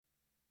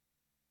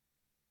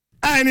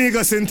I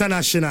Negos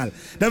International.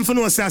 Them for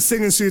know say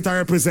singing suite are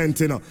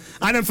representing, you know.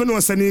 And them for know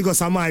say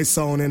Negos are my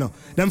sound, you know.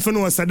 Them for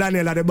know say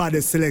Daniel are the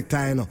baddest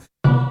selector, you know.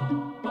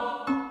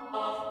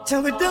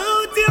 Just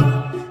without you,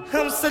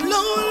 I'm so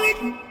lonely,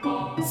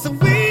 so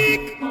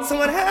weak,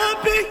 so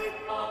unhappy.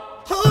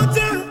 Hold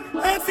you,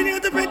 asking you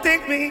to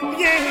protect me,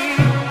 yeah.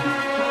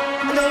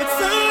 I know it's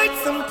hard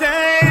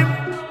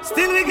sometimes,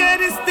 still we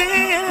gotta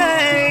stay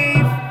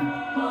alive.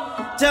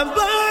 Jump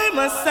by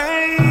my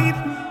side,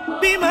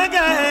 be my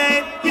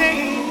guide,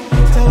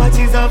 yeah. So watch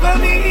is over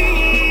me,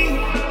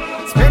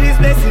 spread his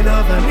blessing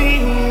over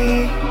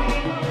me.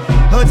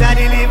 Oh, God,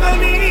 deliver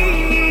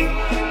me,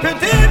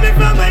 protect me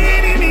from my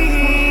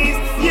enemies,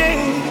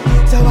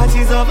 yeah. So watch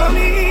is over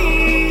me,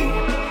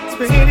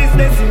 spread his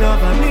blessing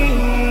over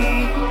me.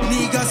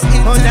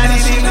 Oh, God,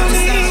 deliver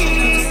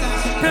me,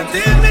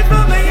 protect me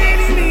from my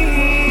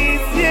enemies,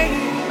 yeah.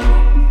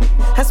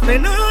 I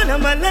spend all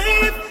of my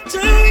life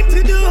trying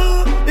to do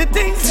the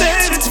things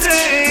that are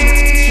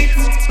straight,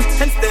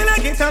 and still I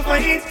get off my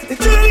head. The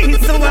journey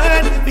is so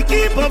hard, we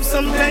keep up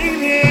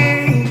sometime,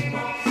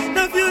 yeah.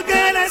 Now if you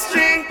got a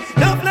string,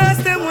 don't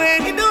blast them way.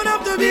 You don't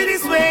have to be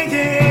this way,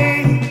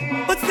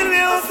 yeah. But still we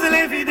hustle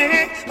every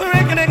day. We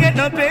reckon I get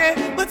no pay,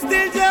 but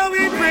still Jah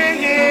we pray,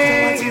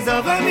 yeah. So watch is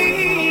over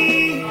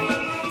me,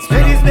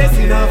 spread his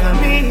blessing over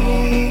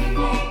me.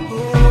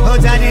 Oh,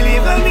 Jah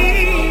deliver me.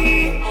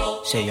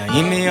 Say you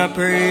give me a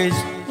praise.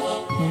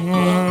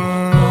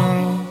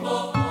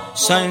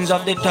 Signs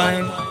of the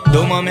time,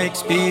 dumb a make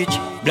speech,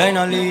 blind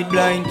a lead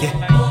blind, yeah.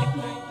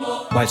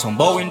 While some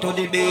bowing to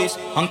the base,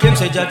 and claim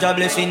say Jah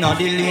blessing on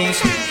the links.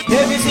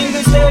 Every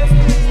single step,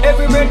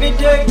 every breath we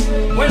take,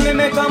 when we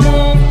make a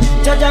move,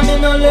 Jah me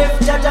no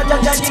left, Jah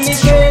give me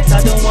faith.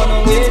 I don't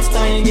wanna waste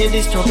time, yeah,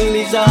 this struggle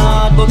is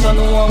hard, but I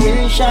know I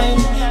will shine.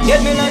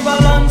 Get me like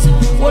balance,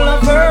 full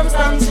of firm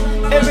stance.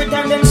 Every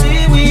time them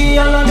see we,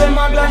 all of them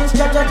are glance.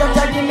 Jah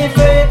give me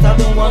faith. I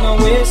don't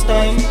wanna waste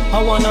time.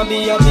 I wanna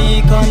be a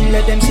beacon,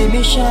 let them see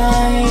me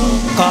shine.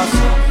 Cause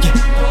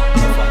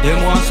yeah,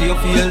 them want see you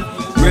feel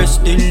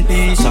rest in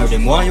peace, or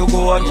them want you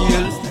go a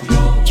jail.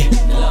 Yeah,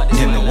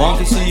 them no want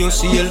to see you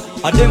seal,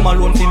 or them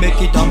alone fi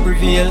make it and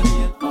prevail.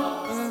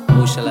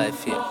 Who shall I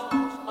fear?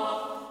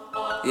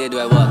 Here do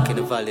I walk in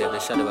the valley of the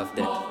shadow of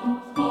death.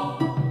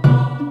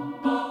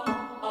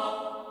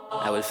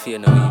 I will fear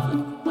no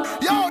evil.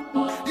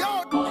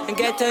 And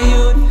get a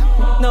youth,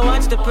 now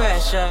watch the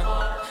pressure.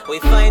 We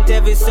fight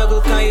every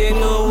struggle cause you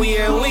know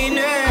we're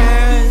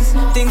winners.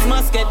 Things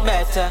must get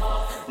better.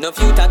 No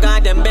youth I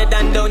got them bed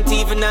and don't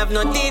even have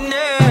no dinner.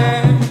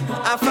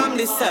 I'm from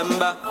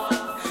December.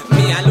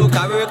 Me I look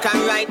at work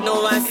and right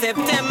now in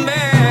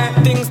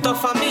September. Things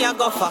tough for me I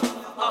go for.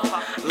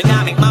 Me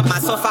nah make mama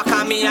suffer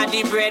cause me a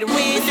the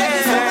breadwinner.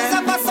 Summers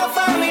of a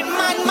suffering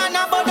man, man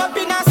a bud up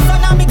in a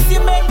sun a mix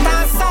cement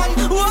and sand.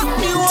 Walk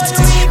me one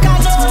week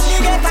and only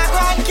get a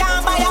grand.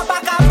 Can't buy a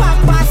bag of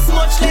pampers,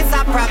 much less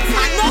a prop.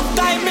 Enough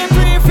time me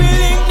free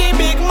feeling the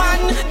big man.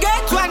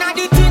 Get one of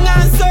the thing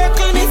and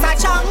circle me a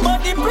charm.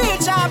 But the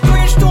preacher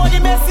preach to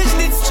the message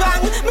lit strong.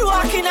 Me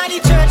walk in at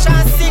the church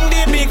and sing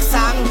the big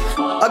song.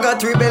 I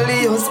got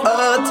rebellious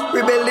heart,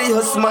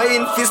 rebellious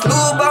mind. Fi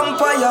slow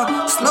vampire,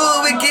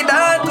 slow wicked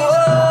heart.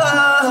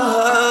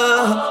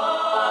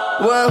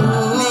 Wow.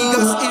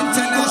 Negos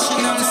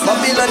International.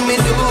 Babylon me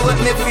do what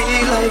me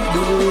feel like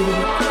do,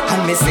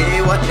 and me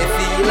say what me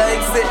feel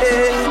like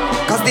say.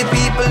 Cause the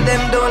people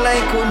them don't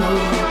like who know.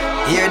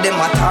 Hear them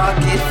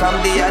attack it from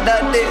the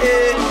other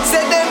day.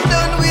 Say them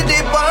done with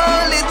the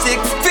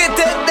politics. Fit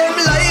take them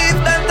life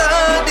that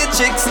are the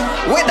chicks.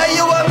 Whether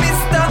you are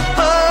Mr.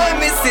 or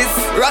Mrs.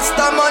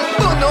 Rastaman,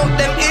 burn out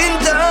them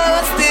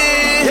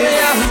injustice.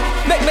 Yeah,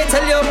 make me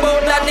tell you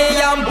about Lanny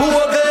and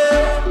Bogle.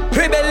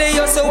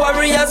 Rebellious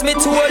warriors, me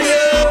told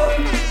you.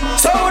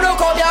 So don't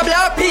come your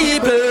black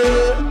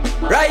people.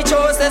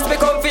 Righteousness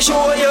become for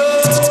show you.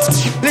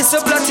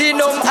 Listen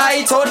platinum,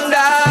 I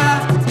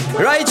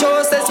thunder.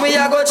 Righteousness we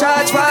a go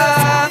charge for.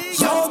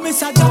 Yo,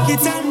 Mr. Jackie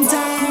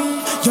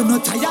Tantan, you're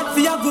not tired for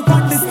you go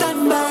on the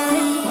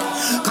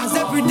standby. Cause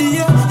every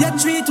day you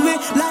treat me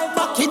like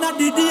back in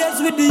the days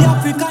with the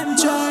African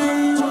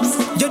tribes.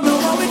 You know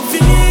how it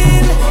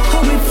feel,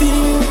 how it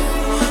feel.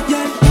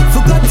 Yeah,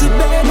 forgot to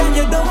bed and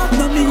you don't have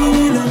no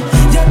meal.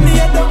 You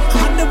made up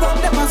and the one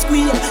them a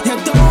squeal. You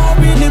don't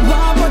really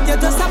want but you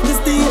just have to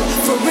steal.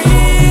 For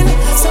real,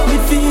 so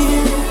it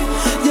feel.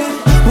 Yeah,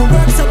 we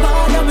work so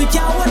hard and we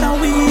can't run our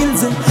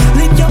wheels.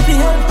 Link up the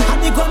help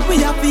and the gun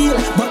we a feel.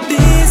 But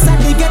this and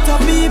the ghetto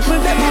people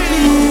them a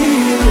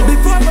feel.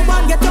 Before the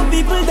man ghetto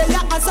people they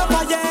a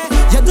suffer, yeah.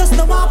 You just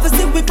know how to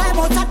see we climb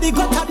out of the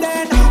gutter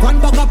then. One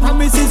bag of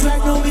promises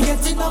right now we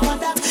getting over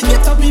that.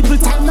 Ghetto people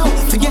time now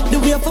to get the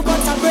way for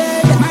butter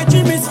bread. My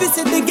dream is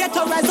visit the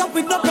ghetto, rise up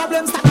with no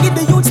problems. Start give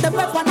the youths the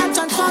weapon and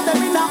transform them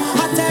in a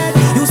hot head.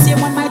 You see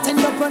one might end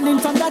up running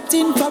from that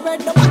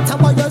infrared. No matter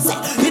what you say,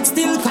 it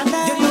still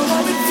connect. You know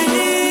how it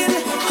feel,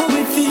 how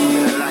it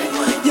feel.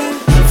 Yeah,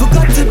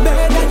 forgot to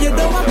bed and you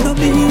don't have no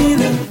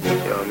meal.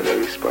 Yo, I'm gonna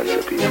respond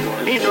to people.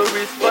 Me no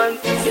response.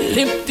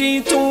 Lip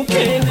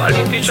T2K.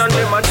 Quality Politician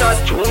them a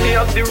chat, show me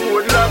up the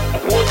road lock.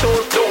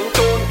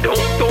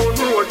 Downtown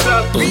road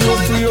lock. Don't you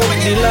free up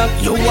the lock.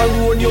 You a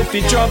road you fi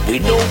drop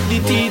without the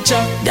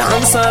teacher.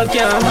 Dancehall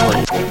can't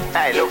hold.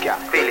 Hey, look ya,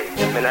 feel it.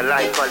 Me not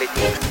like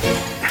politics.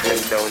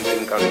 Don't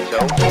think I'm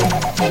joke.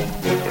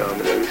 Yeah,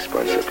 me no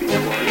response to people.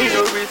 Me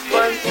no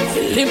response.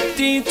 Philip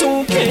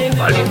T2K.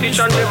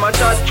 Politician them a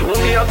chat, show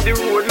me up the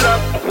road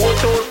lock.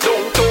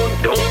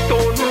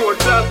 Downtown road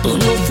lock.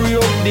 Don't you free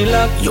up the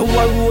lock. You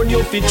a road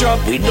you fi drop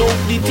without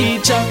the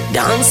teacher.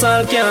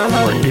 Dancehall can't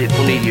hold.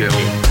 Only hear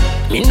me.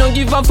 Me no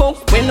give a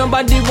fuck when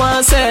nobody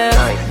wants say.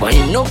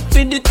 Wind up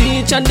for the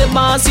teacher and the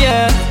boss,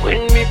 yeah.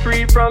 When me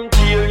free from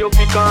jail, you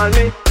fi call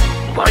me.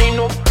 Wind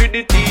up for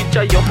the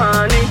teacher, you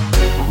honey.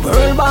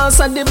 World boss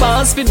and the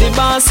boss for the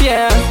boss,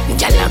 yeah.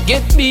 Y'all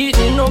get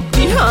beaten up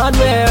the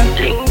hardware.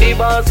 King the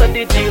boss and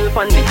the jail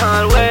from the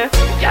hallway.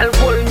 Y'all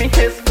hold me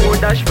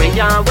S4 dash when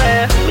y'all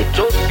wear. Me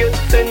just get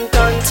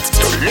sentenced.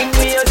 Don't link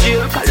me a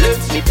jail,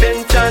 collect me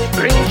pension.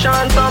 Bring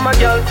chance on my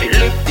girl,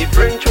 Philip the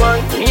French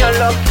one. Me a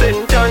love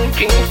sentence,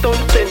 Kingston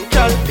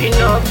Central.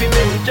 Enough to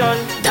mention.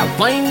 That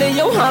wine that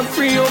you have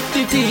free up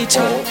the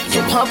teacher.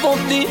 You have up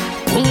the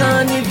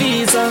punani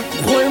visa.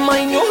 Whole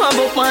mind you have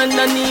up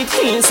underneath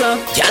visa.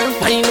 Y'all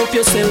find up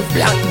yourself,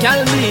 black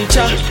gal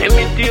bleacher. She say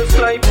me taste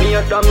like me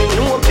a damn me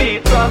no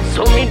pizza.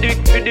 So me dick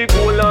with the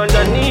goal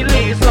underneath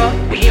Lisa.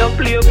 We a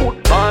play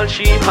football,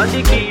 she had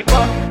the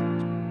keeper.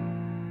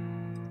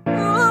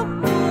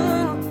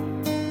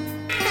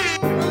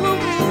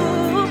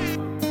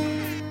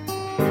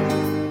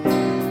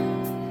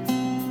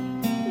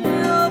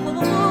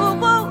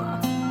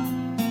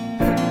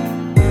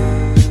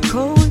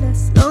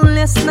 Coldest,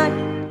 loneliest night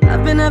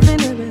I've been having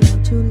it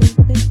without you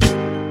lately.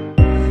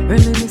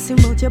 Reminiscing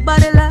about your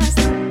body last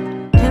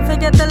night. Can't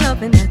forget the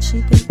loving that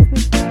she gave me.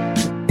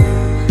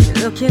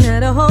 You're looking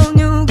at a whole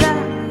new guy.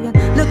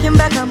 Looking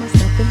back, I must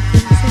have been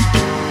crazy.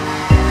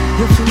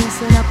 You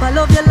finessing up, I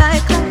love you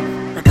like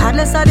life.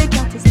 Regardless of the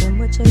catches, them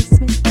will chase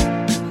me.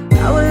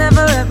 I will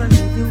never ever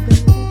leave you,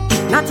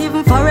 baby. Not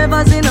even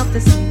forever's enough to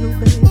see you,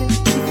 baby.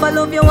 If I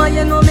love you, why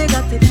you know me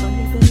got it from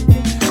me, baby.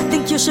 I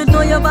think you should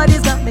know your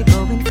body's got me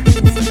going crazy.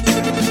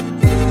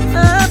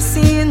 I've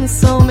seen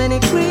so many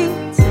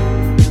queens,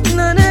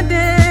 none of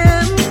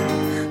them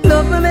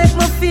love me, make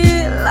me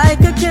feel like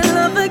I can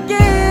love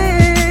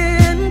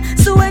again.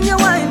 So when you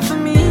whine for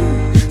me,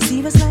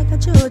 see us like a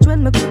judge.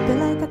 When me grip you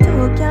like a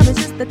toe, cabbage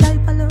is the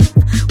type of love.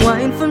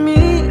 Whine for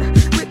me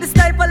with this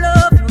type of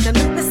love. You can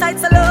hit the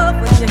sights of love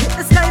when you hit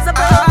the skies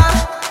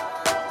above.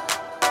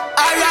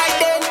 Alright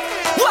then,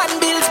 one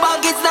bills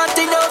bag is not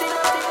enough.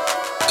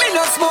 Me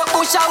no smoke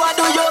push, what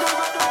do you?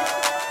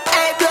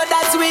 Hey bro,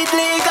 that's weed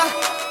legal.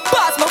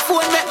 Pass my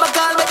phone, make my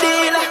call my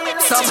dealer.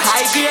 Some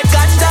high grade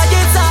ganja,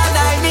 it's all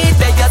I need.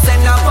 Beg you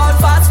send a pound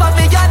fast for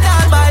me and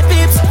all my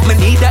peeps. Me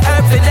need the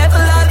herb to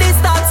level all these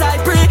thoughts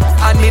I breathe.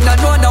 And me not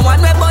know no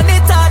one with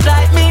money talk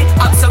like me.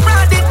 I'm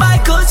surrounded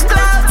by kush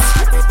clouds.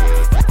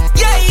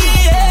 Yeah,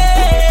 yeah,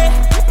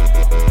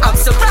 yeah. I'm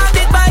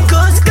surrounded by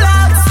kush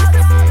clouds.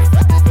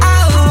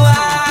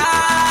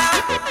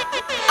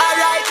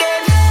 Alright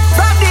then,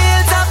 from the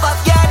hills of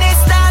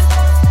Afghanistan,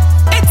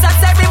 it's a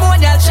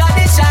ceremonial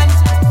tradition.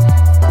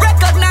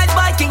 Recognized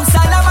by King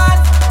Solomon,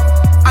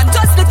 and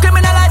just the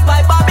criminalized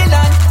by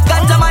Babylon.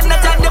 Ganja man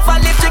not time to fall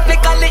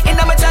technically in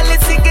a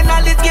chalice,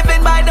 signal is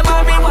given by the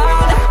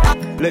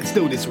marijuana. Let's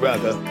do this,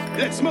 rather.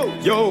 Let's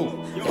move, yo.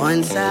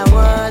 Once I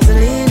was a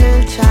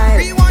little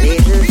child,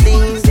 little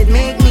things that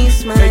make me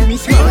smile.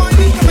 But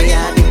quickly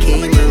I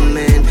became a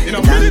man.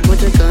 Time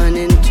put a gun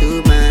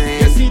into my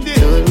hand.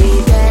 Told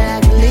me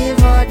that I could live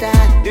or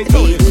die. Didn't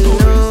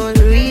know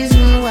the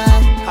reason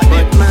why,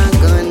 but my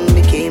gun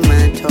became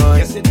my toy.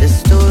 The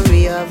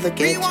story of a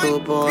ghetto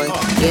boy.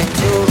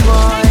 Ghetto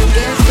boy,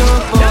 ghetto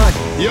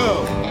boy.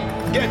 Yo,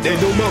 they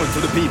do more to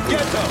the people.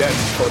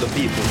 That's for the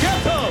people.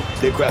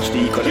 They crash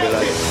the economy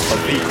life of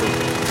people.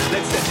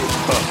 Let's set it.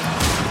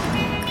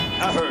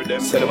 I heard them.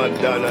 Say them a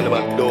done and them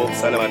a dope,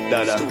 say them a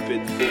dada.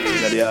 Stupid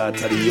fools at the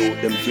heart of the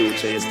youth, them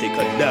future is take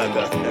a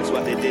dagger. That's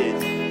what they did.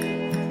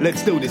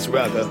 Let's do this,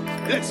 rather.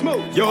 Let's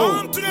move,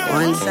 yo.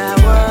 Once I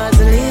was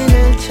a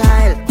little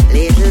child,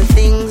 little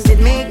things that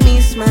make me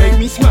smile.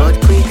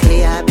 But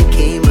quickly I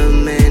became a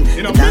man.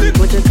 Time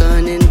put a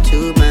gun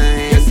into my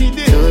hand.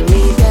 Told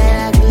me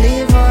that I could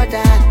live or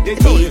die.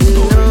 Didn't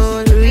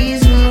know the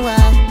reason why,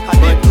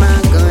 but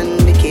my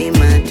gun became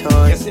my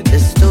toy. The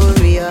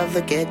story of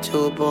a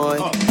ghetto boy.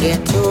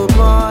 Ghetto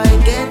boy,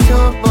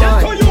 ghetto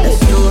boy. The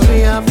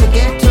story of a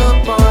ghetto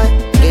boy.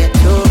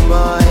 Ghetto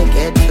boy,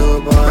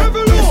 ghetto boy.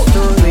 The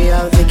story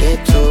of the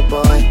ghetto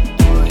boy.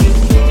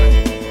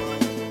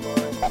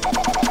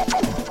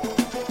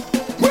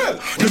 Well,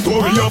 the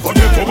story of a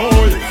ghetto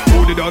boy who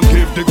didn't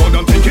give the gun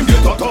and think him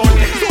get a toy.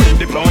 So him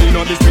deploying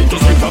on the street to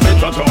spit a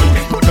better joy.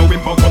 But now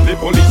him fuck up the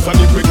police and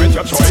him regret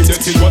your choice.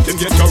 This is what him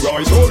get your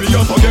right. story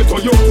and forget to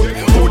you.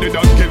 Who did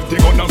that give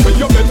thing on and say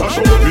you better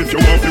show? If you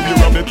want to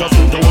wear a better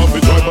suit, you want to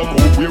drive a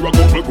coupe, wear a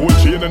couple gold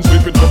chain and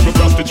slip it up to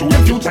prostitute.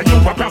 In future you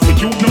a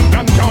prostitute, none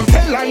can't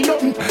tell I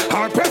nothing.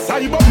 Hard press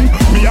I button.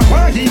 Me a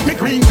buy eat me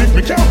greens if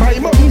me can't buy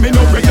mutton. Me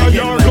no break a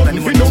yard nothing.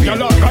 If you know you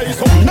like I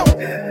something no.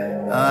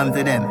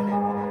 To them.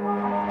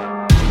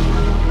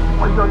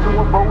 What you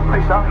know about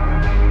pressure?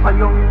 What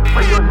you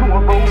know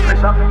about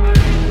pressure?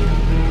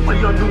 What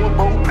you know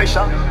about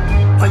pressure?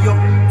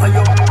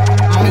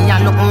 Me a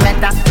look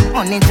better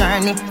on the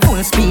journey,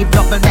 full speed,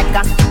 double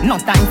decker. No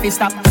time to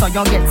stop, so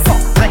you get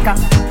fucked wrecker.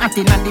 Out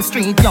inna the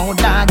street, yo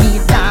dog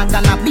eat dog,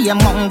 and a be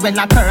among when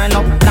I turn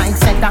up like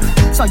setter.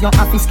 So you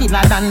happy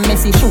skiller than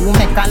Messi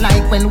shoemaker,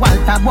 like when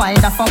Walter Boy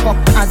da fuck up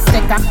as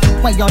stecker.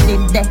 When you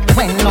did that,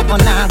 when no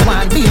on a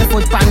one,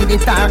 barefoot pan the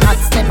tar at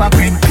stepper.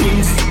 Red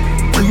peas,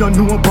 what you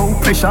know about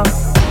pressure?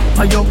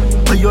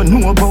 What you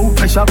know about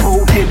pressure?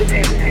 Go head.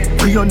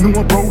 What you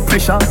know about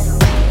pressure?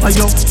 What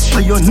you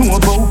know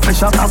about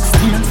pressure? Back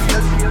steel.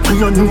 What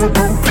you know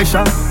about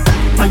pressure?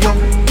 What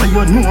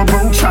you know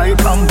about try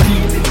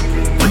compete?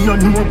 What you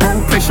know about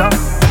pressure?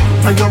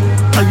 What you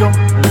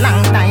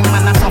long time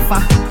man a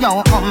suffer.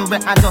 Yo hombre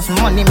a just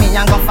money me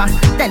a go for.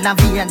 Tell a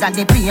Vega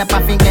the paper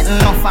fi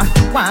getting offer.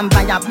 One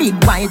buy a big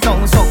white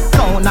house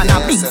uptown and a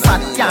big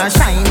fat car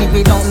shiny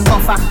without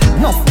buffer.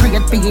 Enough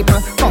great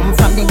people come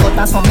from the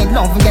gutter, so me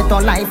love get a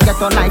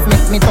life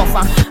make me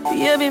tougher.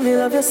 Baby, me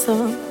love you so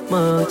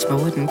much, I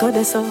wouldn't go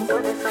there so.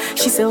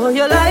 She said, oh,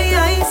 you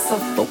lie, so.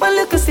 But one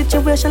little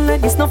situation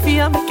like this, no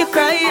fear, make you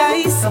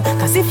cry, so.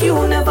 Cause if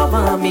you never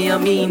want me,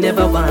 and me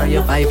never want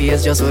you, 5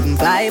 years just wouldn't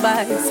fly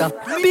by, so.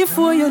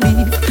 Before you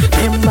leave,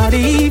 remember the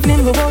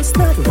evening we was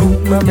not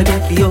room. Mama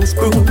get the house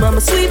broom,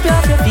 mama sweep you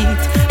off your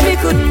feet. Me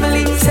couldn't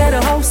believe, said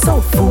the house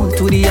so full.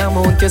 To the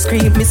amount you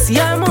scream, me see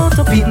her mouth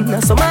up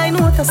in. So my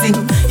note I sing,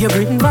 you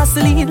bring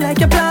Vaseline like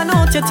you plan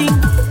out your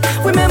team.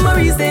 With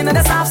memories then, and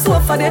that's half so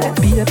for that,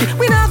 baby.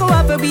 We not go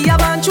up and be a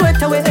bunch of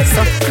it away.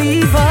 So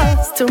leave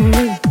us to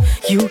me,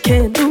 you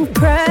can't do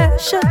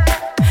pressure.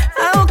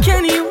 How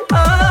can you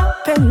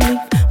up and leave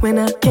when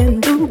I can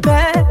do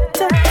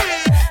better?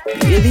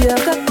 Baby, I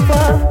got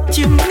what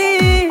you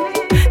need,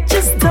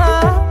 just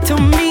talk to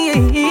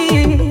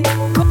me.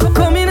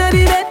 Come in at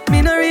the bed,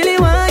 me not really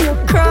want you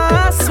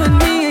cross with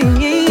me.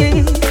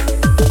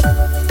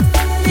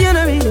 You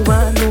don't really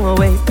want no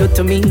way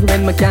to me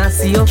when I can't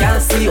see you.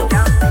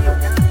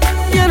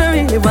 You don't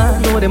really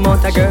want no them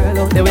out a girl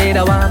out the way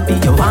that want be.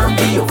 You want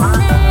be, you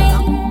want.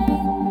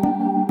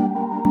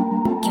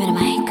 Give me the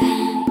mic.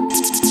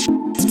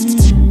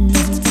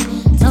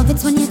 Love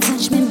it when you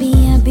touch me,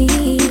 baby.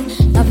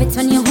 Love it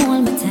when you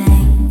hold me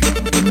tight.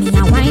 Give me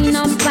a wind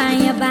up by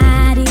your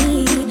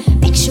body.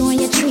 Make sure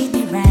you treat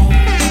me right.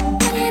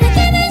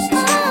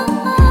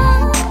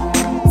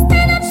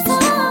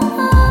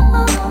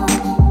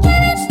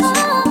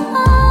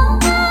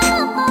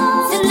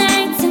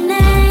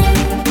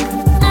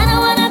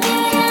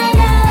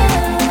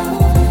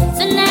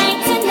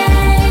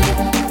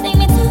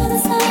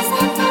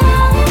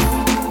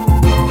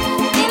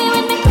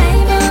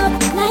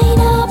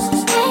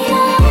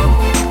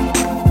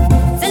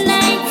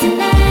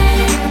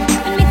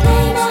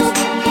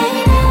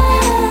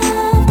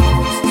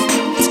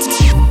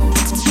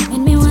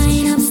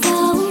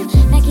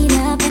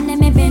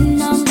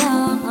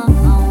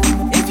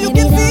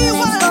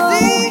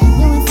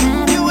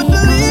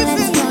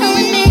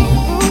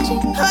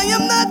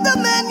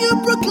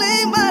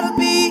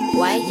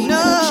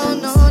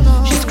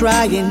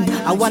 Crying,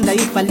 I wonder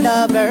if I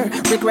love her.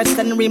 Regrets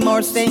and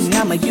remorse saying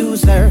I'm a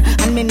user.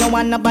 And me no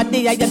want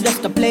nobody, I am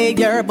just a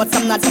player. But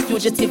I'm not a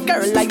fugitive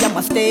girl, I am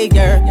a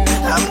stayer.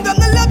 I'm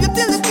gonna love you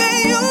till the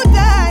day you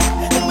die.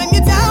 And when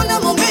you're down,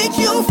 I'm gonna make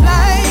you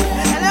fly.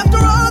 And after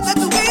all that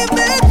we've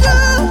been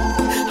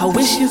through, I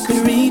wish you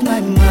could read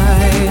my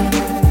mind,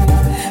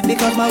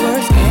 because my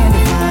words can't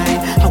define.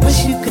 I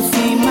wish you could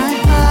see my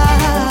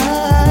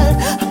heart.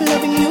 I'm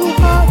loving you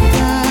all the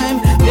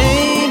time, baby.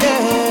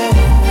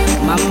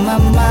 Mama,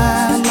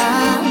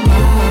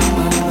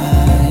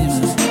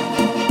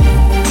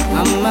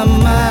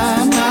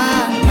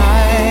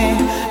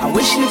 I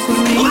wish you could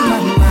read my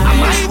mind.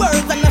 My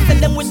words and I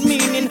send them with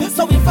meaning.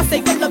 So if I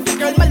say I love you,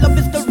 girl, my love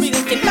is the real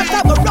thing. Not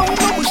have around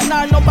no bush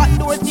nor no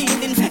backdoor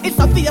dealings. It's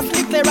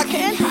obviously clear I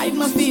can't hide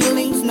my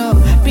feelings, no.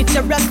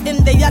 Picture us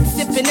in the yacht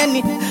sipping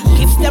any.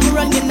 Kids them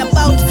running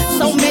about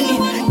so many.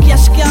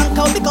 Cash can't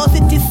count because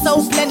it is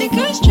so plenty.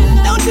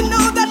 Don't you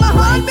know that my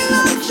heart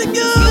belongs to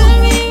you? Girl,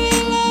 we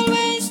will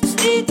always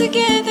be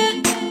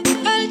together.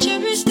 I'll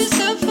cherish this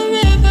love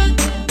forever.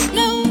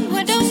 No,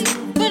 I don't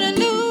wanna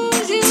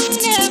lose you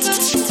never.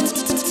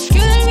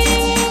 Girl, we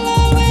will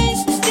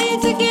always be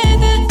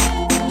together.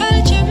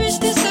 I'll cherish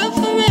this love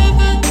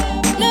forever.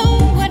 No,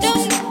 I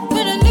don't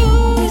wanna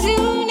lose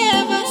you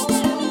never.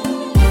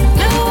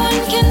 No one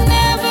can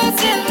never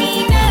tell me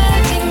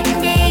nothing,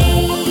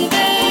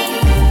 baby.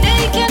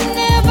 They can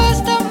never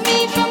stop me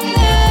from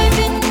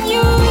loving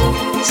you.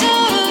 So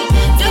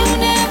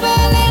don't ever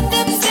let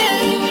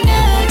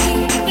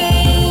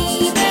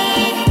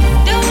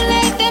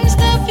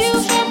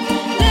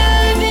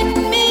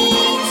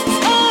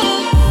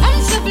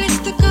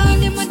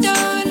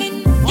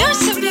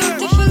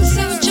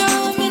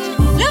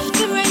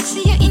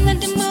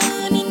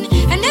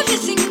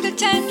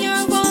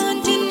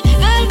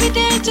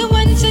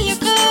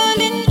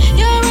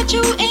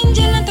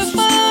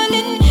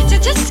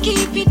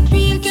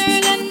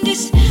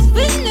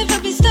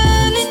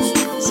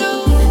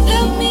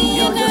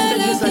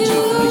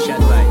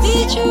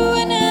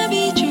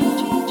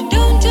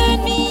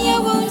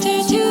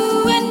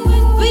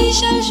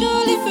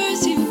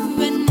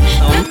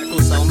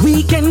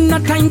weekend, no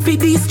time for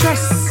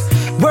de-stress.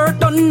 Work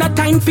done, no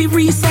time for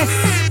recess.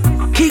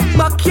 Kick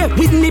back, yeah,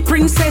 with me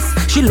princess.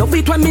 She love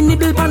it when me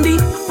nibble pandy.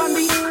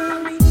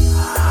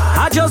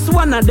 I just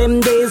one of them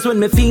days when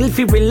me feel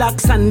fi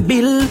relax and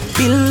bill.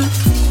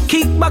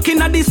 Kick back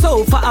inna the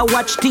sofa, I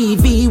watch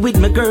TV with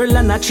my girl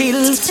and I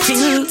chill.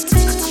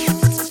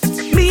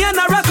 Me and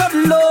her a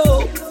cuddle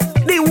up,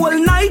 the whole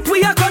night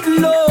we a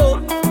cuddle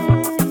up.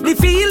 The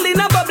feeling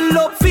a bubble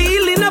up,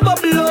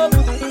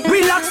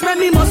 Relax, make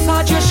me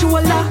massage your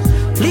shoulder.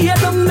 Lay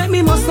down, make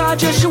me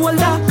massage your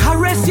shoulder.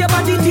 Caress your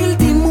body till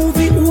the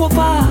movie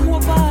over.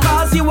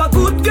 Cause you a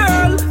good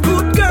girl.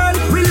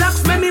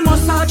 Relax, make me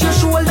massage your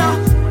shoulder.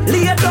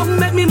 Lay down,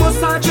 make me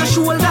massage your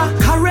shoulder.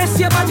 Caress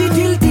your body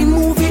till the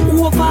movie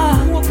over.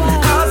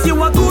 Cause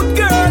you a good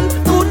girl.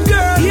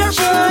 You're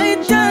right,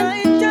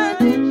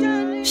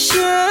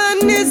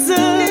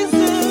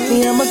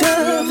 me and my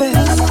girl,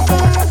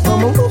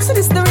 Mama, oops,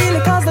 this the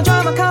really cause the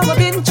drama, cause I've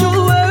been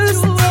through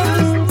worse.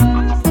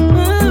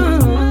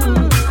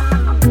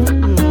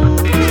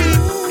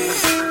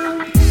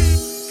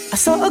 I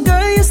saw a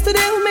girl yesterday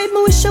who made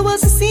me wish I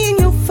wasn't seeing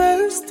you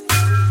first.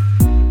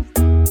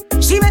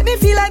 She made me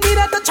feel like me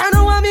that the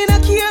channel want me to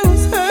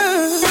accuse her.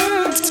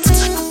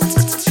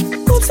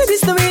 Oops,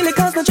 this the really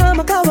cause the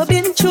drama, cause I've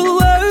been through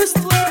worse.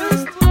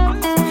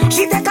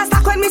 She take a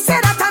stock when me say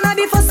that I'm not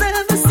the first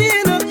ever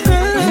seen her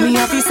girl. And me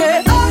have to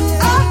say,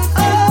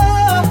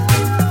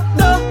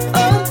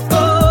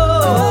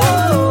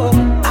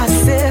 I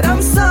said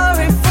I'm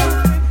sorry for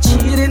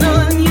cheating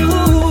on you.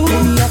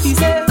 And me have to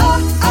say,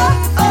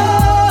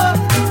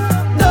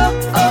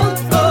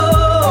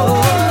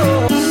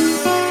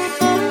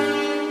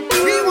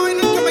 Rewind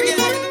and come again.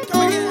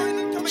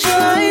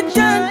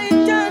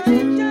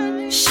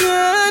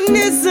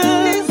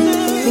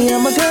 Me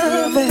and my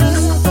girl,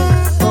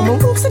 Mama,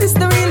 oops, this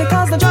the really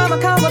cause the drama,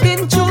 cause I've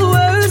been through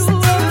worse.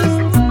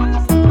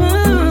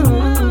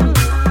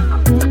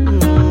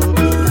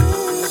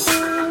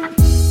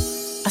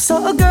 I saw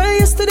a girl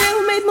yesterday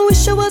who made me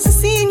wish I wasn't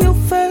seeing you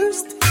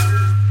first.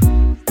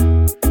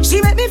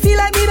 She made me feel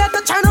like me that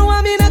the channel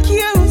want me to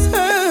accuse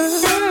her.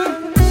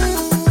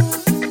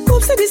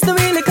 Oops, this the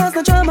really cause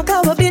the drama,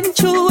 cause I've been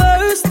through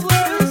worse.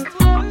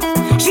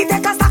 She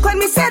take a stock when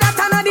me say that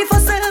I'm not the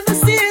first ever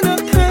seen her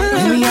girl.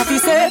 And me have to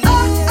say,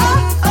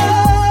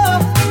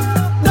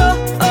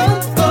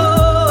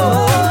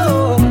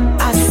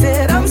 I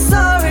said I'm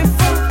sorry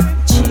for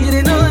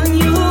cheating on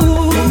you.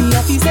 And me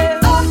have to say,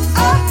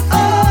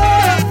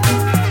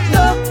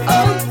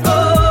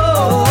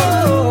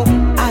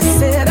 I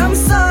said I'm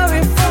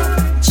sorry for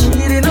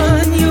cheating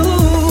on you.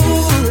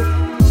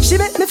 She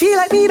make me feel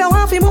like me don't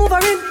want to move her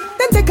in.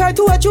 Then take her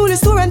to a jewelry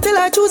store until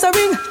I choose a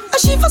ring. And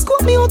she first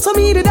scoop me out so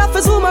me did have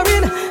to zoom her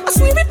in. I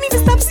swear with me to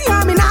stop see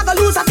her, me not gonna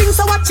lose a thing,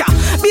 so watch ya.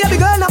 Baby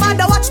girl, no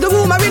matter watch the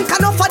room her in.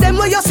 Can enough for them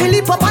where you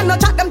sleep up and no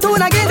chat them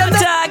tune again.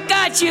 I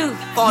got you.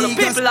 For the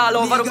people all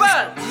over the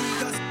world.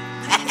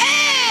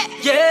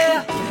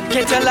 Yeah,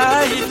 get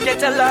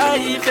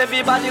alive.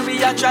 Everybody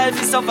we are trying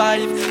to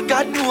survive.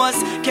 God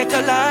knows, get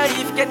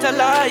alive.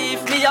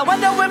 Me, I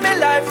wonder when my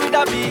life would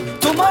have be.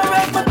 Tomorrow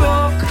if me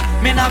broke,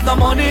 me have the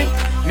money.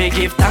 Me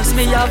give thanks,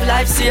 me have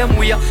life same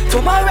way.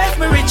 Tomorrow if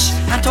me rich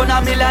and turn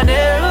a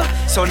millionaire,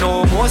 so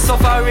no more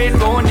suffering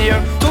round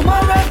here.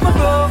 Tomorrow if me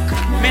broke,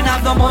 me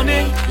have the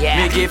money.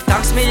 Me give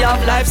thanks, me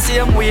have life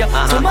same way.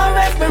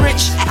 Tomorrow if me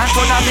rich and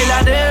turn a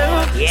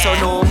millionaire, so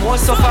no more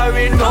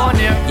suffering round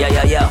here. Yo,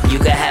 you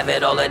can have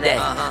it all a day,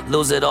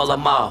 lose it all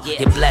tomorrow.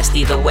 You're blessed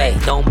either way,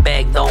 don't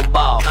beg, don't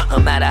ball. No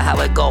matter how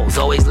it goes,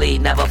 always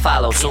lead, never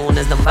follow. Soon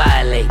as them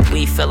violate,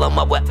 we fill them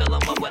up with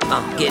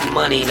getting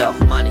money though,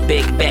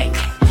 big bank.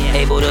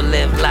 Able to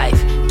live life,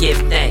 give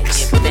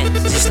thanks.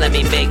 Just let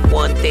me make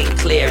one thing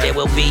clear, there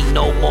will be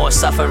no more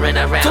suffering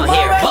around Tomorrow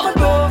here. If me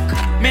broke,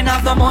 me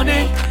have the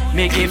money.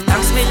 Me give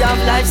thanks, me have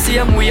life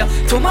same way.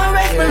 Tomorrow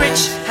if me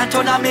rich and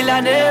turn a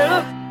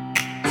millionaire.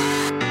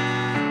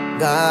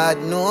 God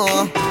no.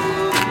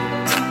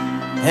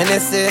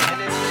 Hennessy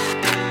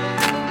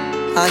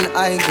and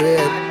I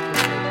grade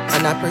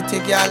and a pretty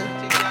girl.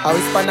 I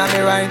whisper on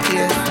me right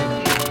here.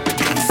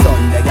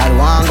 Sunday girl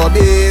want go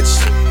beach.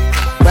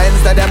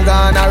 Wednesday them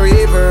gonna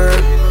river.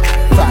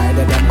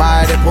 Friday them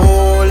by the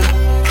pool.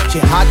 She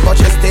hot but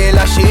she still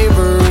a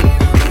shiver.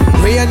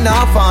 Rain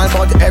not fall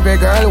but every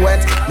girl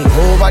wet. Me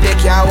over the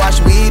car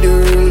wash we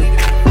do.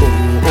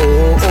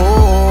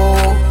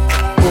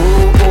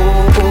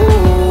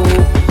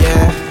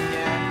 Yeah.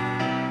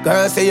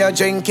 Girl say you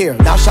drink here,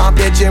 dash up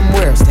your gym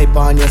wear, step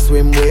on your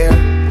swimwear.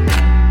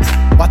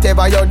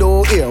 Whatever you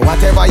do here,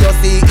 whatever you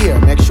see here,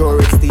 make sure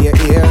it stay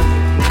here.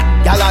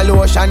 Y'all a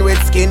lotion with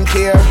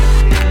skincare.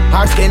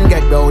 Her skin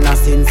get brown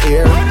as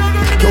sincere.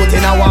 Cute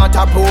in a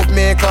waterproof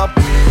makeup,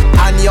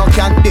 and you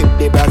can dip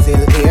the Brazil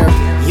hair.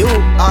 You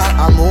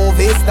are a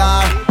movie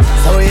star,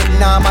 so it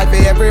normal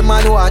for every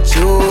man watch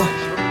you.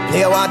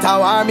 Play water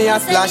war me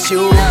a splash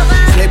you.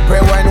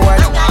 Slippery when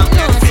wet.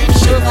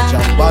 She a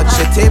jump but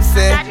she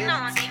tipsy.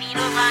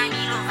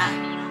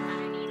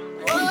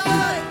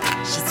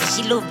 She said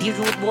she love the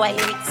rude boy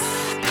lyrics.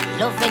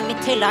 Love when me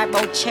tell her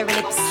about cherry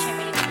lips.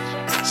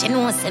 She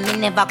knows me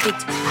never quit.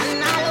 And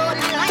alone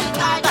me like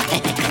her.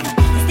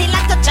 Still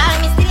a touch her,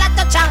 me still a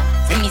touch her.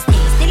 Say me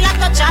still a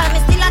touch her,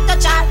 me still a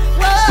touch her.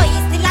 Whoa,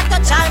 you still a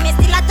touch her, me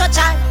still a touch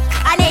her.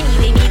 And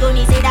anyway me go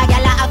me say that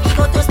gyal a happy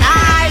go to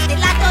stars. Still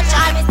a touch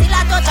her, me still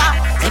a touch her.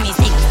 Say me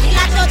still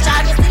a touch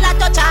her, me still a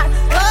touch her.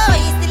 Whoa,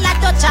 you still a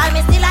touch her,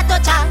 me still a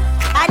touch her.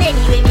 And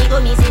anyway me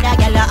go me say that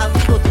gyal a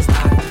happy go to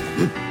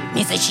stars.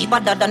 Me say she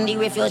better than the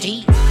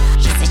refugee.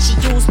 She say she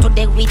used to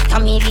deal with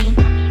Camille.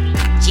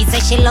 She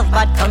say she love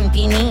bad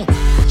company.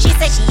 She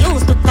say she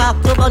used to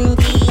talk to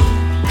Bundy.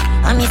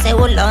 And me say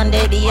hold on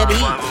there baby,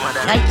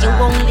 like you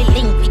only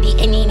link with the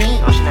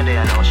enemy.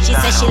 She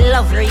say she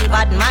love real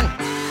bad man.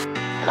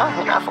 No,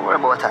 you don't have to worry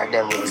about her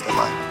them ways, the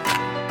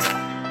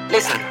man.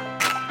 Listen,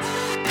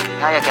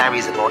 now you can't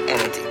reason about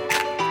anything.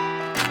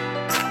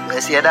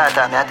 You see your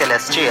daughter, me I tell her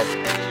straight.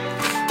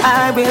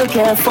 I will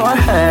care for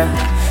her.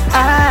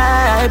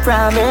 I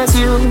promise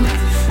you.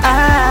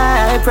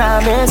 I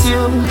promise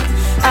you.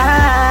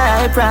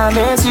 I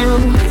promise you.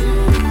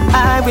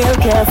 I will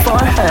care for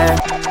her.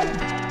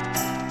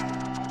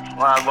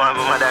 Well, I'm going to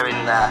be mother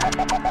in that.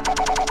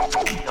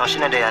 No, she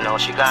not there now,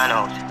 she gone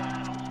out.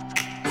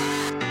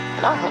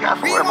 No, you don't have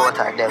to worry about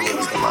her them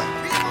ways, the man.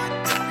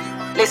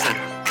 Listen,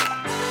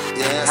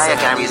 now you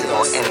can't reason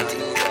about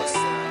anything.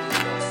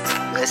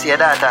 You see your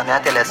daughter, me I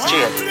tell her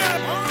straight.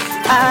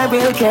 I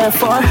will care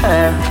for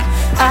her.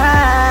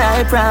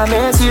 I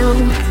promise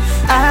you.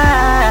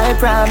 I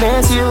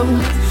promise you.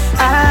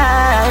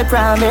 I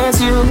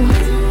promise you.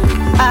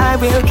 I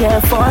will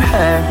care for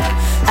her.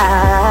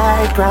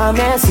 I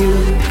promise you.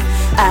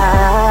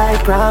 I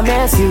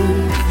promise you.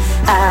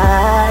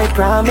 I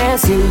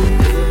promise you.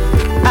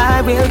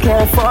 I will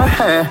care for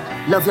her.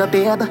 Love your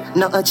babe,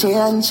 not a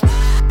change.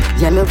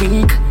 Yeah, me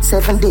week,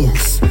 7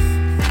 days.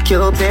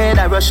 Cupid,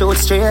 I rush out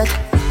straight.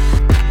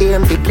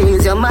 Aim to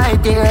please you, my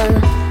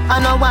dear. I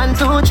know 1,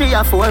 2, 3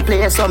 or 4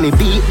 players. So me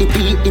beat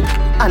the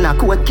and a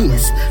court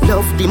case.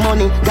 Love the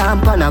money,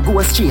 gone pan a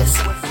ghost chase.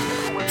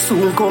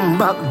 Soon come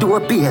back door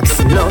babes.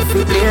 Love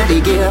to play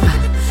the game.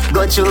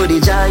 Go through the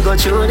joy, go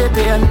through the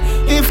pain.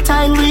 If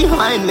time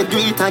rewind, me do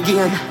it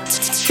again.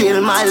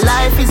 Till my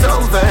life is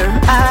over,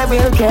 I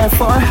will care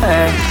for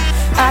her.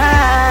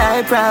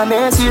 I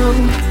promise you.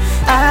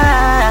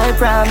 I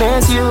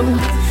promise you.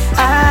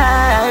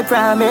 I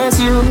promise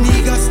you.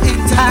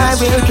 I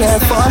will care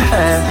for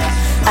her.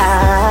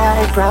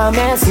 I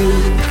promise you.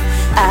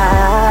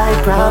 I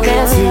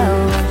promise you.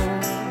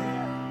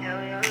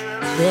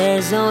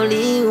 There's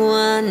only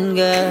one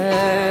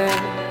girl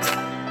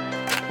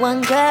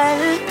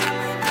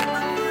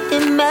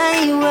in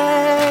my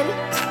world,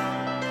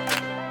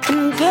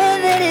 and girl,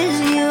 that is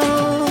you.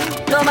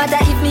 No matter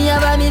if me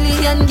have a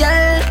million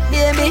girl,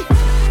 baby,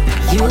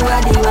 you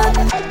are the one.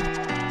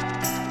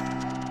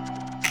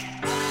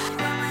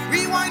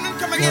 Rewind and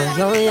come again.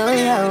 Yo.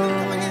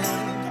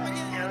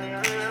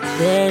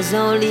 There's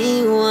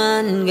only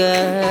one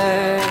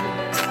girl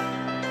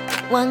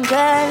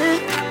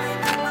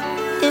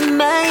in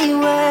my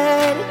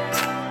world,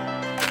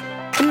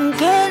 and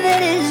girl,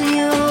 that is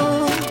you.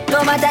 No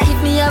matter if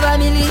me have a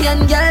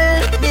million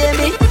girl,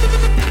 baby,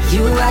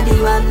 you are the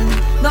one.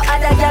 No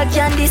other girl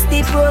can this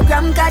the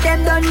program, cause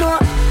them don't know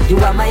you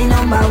are my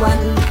number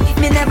one.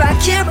 Me never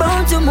care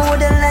about you more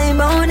than I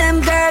about them,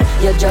 girl.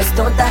 You just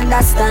don't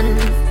understand.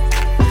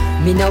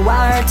 Me no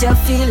hurt your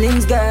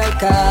feelings, girl,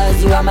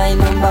 cause you are my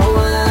number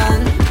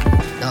one.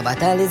 No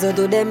matter listen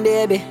to them,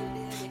 baby.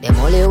 Them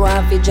only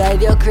want to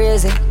drive you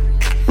crazy.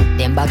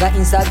 Them bag of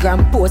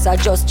Instagram posts are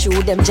just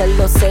true. Them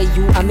jealous say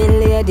you are my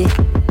lady.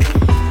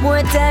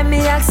 More time me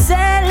act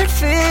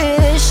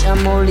selfish.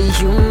 I'm only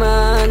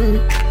human.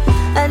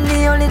 And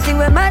the only thing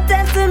that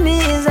matters to me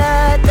is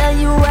that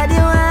you are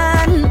the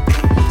one.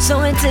 So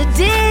when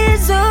today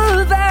is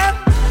over,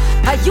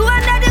 are you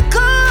under the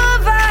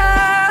cover?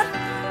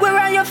 Where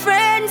are your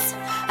friends?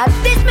 At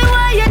this me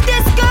why you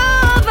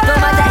discover. No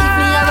matter if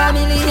me have a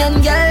million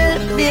girl,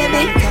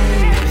 baby,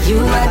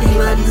 you are the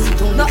one.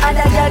 No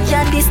other girl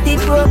can this the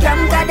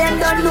program, cause them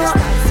don't know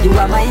you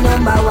are my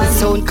number one.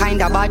 Sound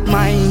kinda bad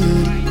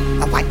mind.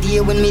 What day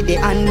when me dey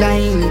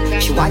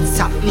online? She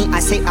WhatsApp me, I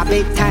say a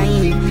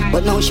bedtime.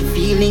 But now she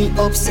feeling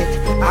upset.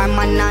 Her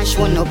man now she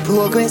want no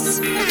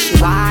progress. She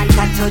want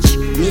a touch,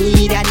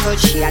 need a touch.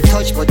 She a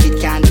touch but it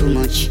can't do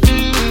much.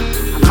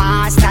 A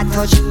master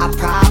touch, a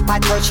proper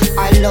touch.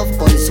 Her love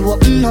pulse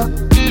open up.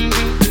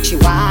 She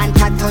want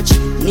a touch,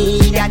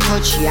 need a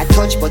touch. She a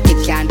touch but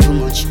it can't do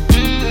much.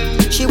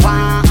 She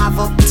want have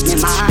up, me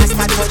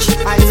master touch.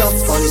 Her love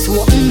pulse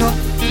open up.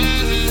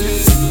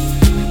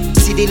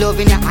 See the love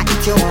in her, I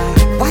eat your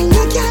one. Why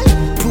not, girl?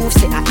 Prove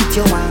say I eat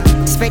your one.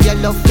 Spread your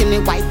love to me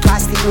white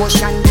across the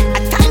ocean. A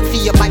time for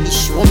your body,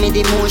 show me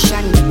the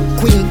motion.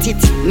 Quint it,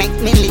 make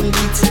me link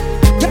it.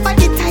 Your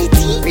body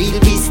tighty, real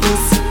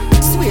business.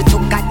 Swear to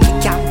God, me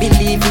can't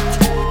believe it.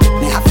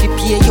 Me have to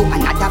pay you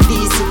another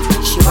visit.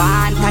 She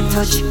want a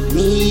touch,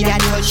 need a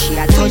touch. She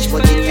a touch,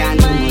 but it can't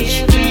do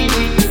much.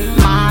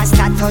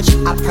 Master touch,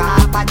 a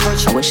proper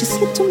touch. I wish she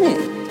said to me.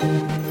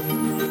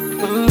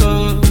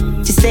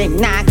 She said,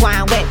 nah, go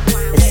on wet.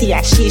 See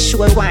her, she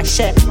sure want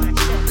shit.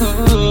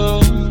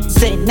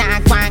 Say nah,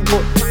 go and go.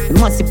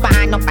 Must be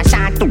born up a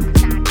shot too.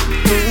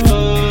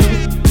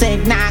 Say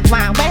nah, go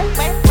and well.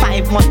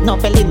 5 months no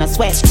belly no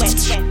sweat.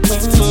 Say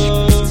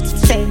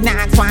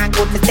nah, go and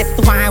go. Me step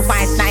to one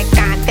white like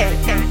cartel.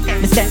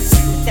 Me step.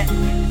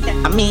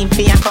 I mean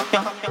for ya fuck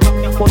you.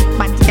 Put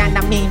back girl,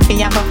 I mean for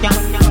ya fuck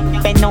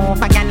you. Bend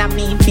over girl, I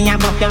mean for ya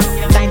fuck you.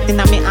 Tight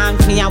inna me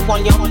arms, me a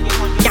hold you.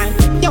 Girl,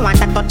 you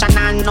want a touch and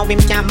I know him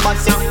can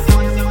bust you.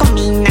 Come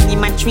in and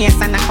him a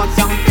trace and a cuss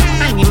you.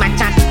 And him a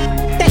chat.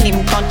 Tell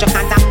him touch you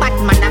 'cause a bad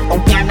man a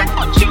come here and a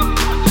touch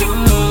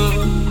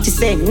you. She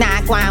say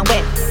nah go and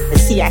wet.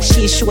 See her,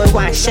 she sure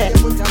want shit.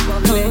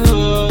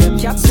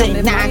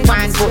 Say nah go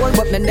and go.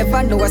 But me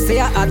never know say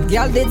a hot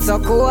girl did so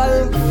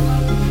cool.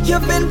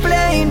 You've been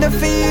playing the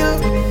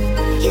field.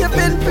 You've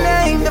been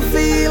playing the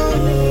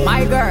field.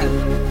 My girl,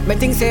 me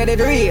think say it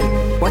real,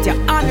 but you're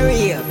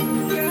unreal.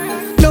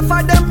 No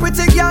for them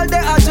pretty girl, they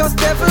are just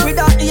devil. With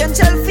an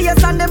angel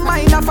face and the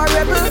mind of a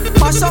rebel.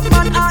 Mash up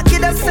man heart,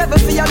 give them 7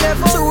 for your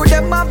level. Two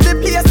them have the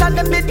place and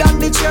the mid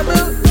and the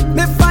treble.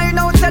 Me find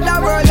out that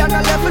the world on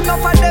a level. No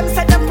for them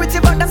say them pretty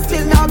but them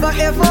still not go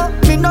ever.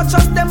 Me not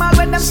trust them all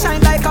when them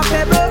shine like a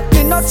pebble.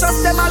 Me not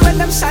trust them all when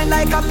them shine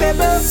like a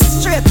pebble.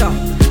 Straight up.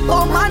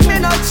 Oh man, me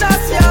not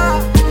trust ya.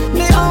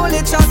 Me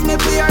only trust me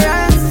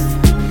parents.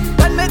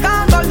 When me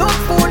gone go look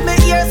food, me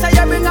hear say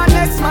you bring a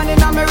next man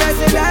in a me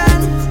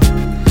residence.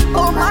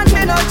 Oh man,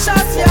 me not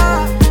trust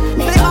ya.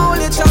 Me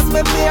only trust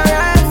me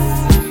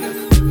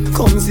parents.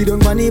 Come see the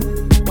money.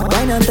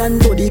 Wine and tan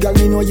body, girl,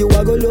 me know you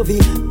a go love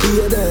it.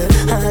 Baby,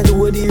 I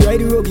do the right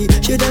rookie.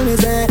 She tell me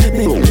say,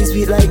 me be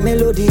sweet like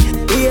melody.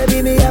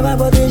 Baby, me have a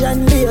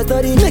position, be a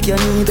study. Make your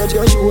knee touch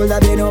your shoulder,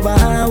 bend over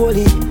and hold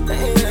it.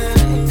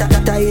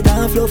 Tight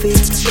and fluffy.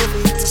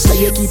 So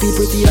you keep it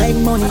pretty like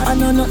money. I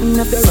know nothing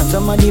if you run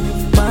somebody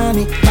for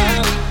me.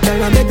 Tell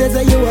her better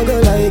say you a go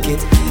like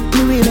it.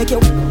 Me will make you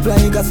fly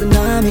like a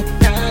tsunami.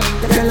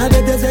 Tell her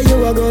better say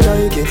you a go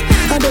like it.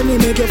 And then me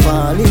make you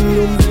fall in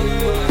love.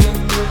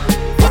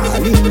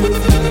 Fall in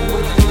love.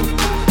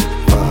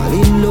 Fall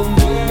in love.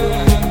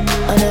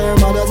 And her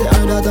mother say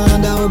her daughter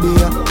and that will be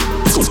her.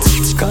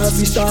 Cause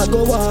we start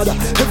go harder.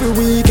 Every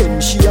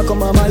weekend she a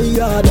come on my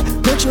yard.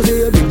 Make sure say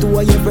you bring to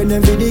all your friend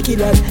and for the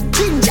killers.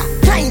 Ginger,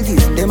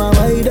 90s, them a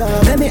my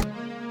dog. Let me.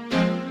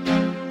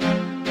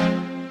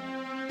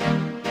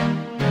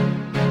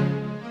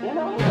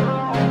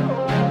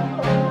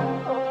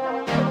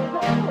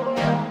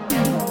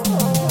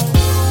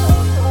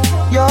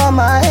 You're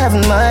my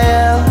heaven, my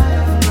hell.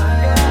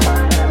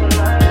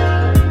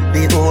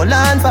 Be hold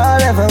on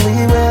forever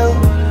we will.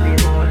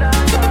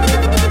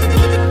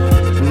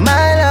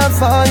 My love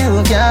for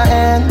you can't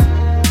end.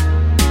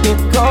 It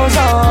goes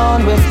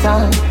on with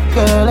time,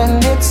 girl,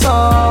 and it's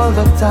all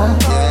the time.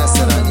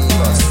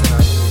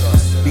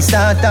 We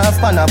start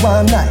off on a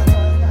one night.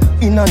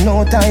 In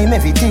no time,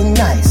 everything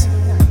nice.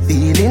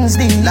 Feelings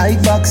deep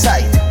like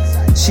backside.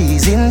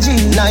 She's in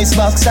G, nice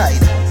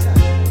backside.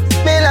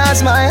 Me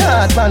lost my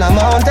heart on a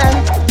mountain.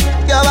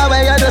 You're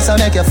away, you just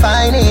make you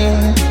find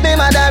it. Me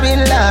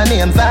mother-in-law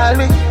named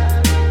Valerie.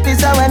 This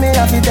is when me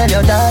have to tell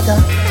your daughter.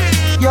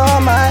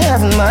 You're my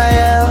heaven, my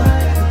hell.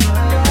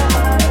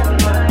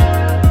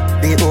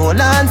 Be hold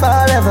on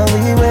forever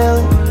we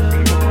will.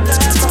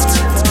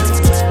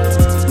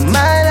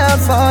 My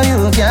love for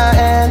you can't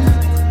end.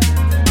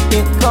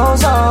 It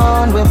goes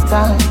on with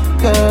time,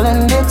 girl,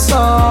 and it's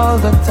all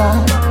the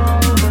time.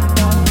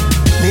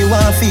 Me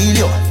want feel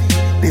you.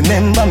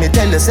 Remember me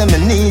tell you say me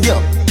need you.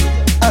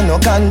 I no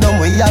condom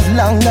we have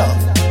long now.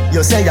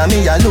 You say I'm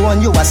me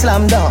alone, you a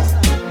slam down.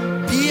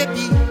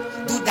 Baby,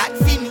 do that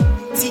for me,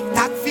 tick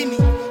tock for me.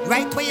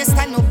 Right where you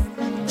stand up,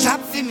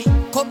 drop for me.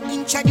 Come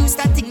introduce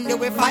that thing that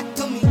we're fat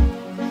to me.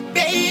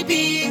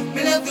 Baby,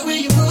 me love the way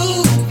you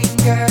moving,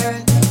 girl.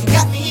 You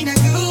got me in a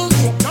groove.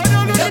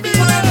 Me love you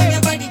one when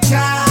your body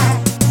dry.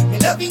 Me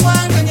love you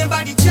one when your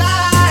body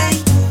dry.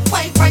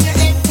 Wipe on your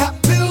head top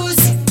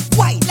bruise.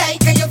 White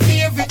like your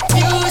favorite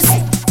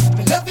music.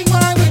 Me love you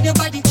one when your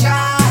body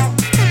dry.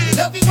 Me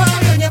love you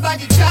one when your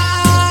body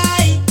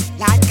dry.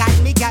 Lord God,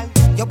 me girl,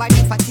 your body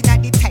fat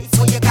inna the tights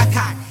so you got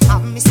on.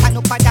 And me stand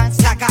up and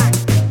dance like on.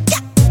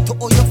 Yeah, to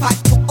all your fat,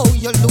 to all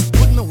your look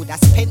good, me woulda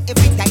spend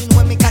every dime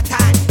when me got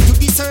on. You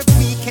deserve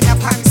weekend of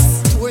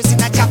Paris, tours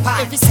in a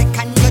Japan. Every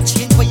second you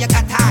change where you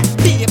got on.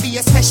 Baby,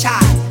 you're special,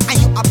 and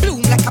you a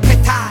bloom like a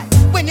petal.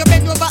 When you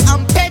bend over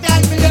and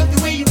pedal, me love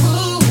the way you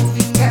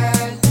moving,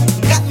 girl.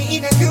 You got me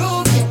in a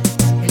groove, yeah.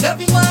 Me love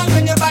you one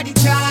when your body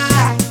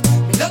dry.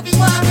 Me love you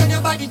one when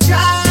your body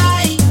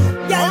dry.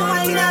 Y'all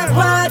wine and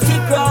party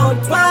crowd,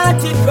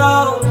 party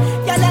crowd.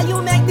 Y'all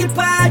you make the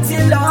party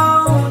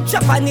loud.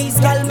 Japanese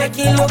girl make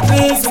it look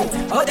easy.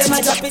 Oh, them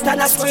a drop it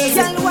and a squeeze.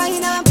 Y'all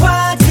wine and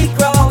party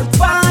crowd,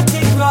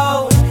 party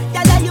crowd.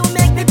 Y'all you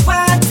make the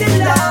party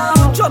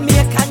loud.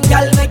 Jamaican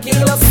girl make it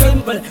look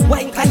simple.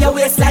 Wine can your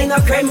waistline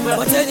a crumble.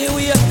 But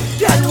anyway,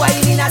 girl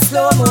wine in a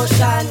slow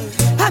motion.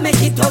 I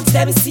make it up,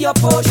 them see your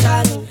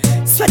potion.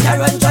 Sweater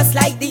run just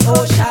like the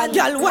ocean.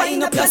 Girl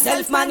wine up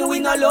yourself, man, we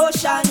no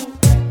lotion.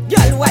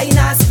 Girl wine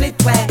and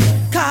split way.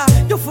 Car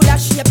you full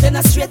of shape, you're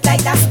not straight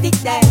like that stick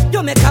there.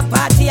 You make a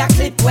party a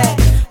clip where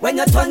when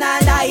you turn on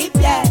the hip,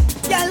 yeah.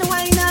 Girl,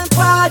 wine and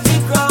party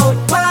crowd,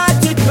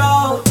 party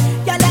crowd.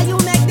 Girl, you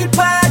make the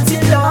party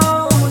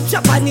loud.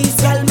 Japanese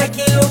girl make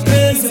it look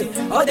crazy.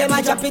 Oh, them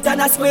a drop it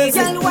and a squeeze.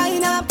 Girl,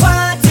 wine and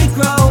party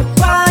crowd,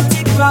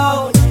 party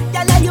crowd.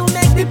 Girl, you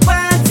make the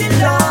party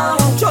loud.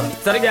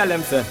 So the girl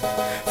them say,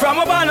 from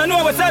a band I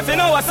know myself, you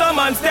know what some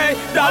man stay.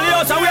 Dolly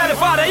house and we are the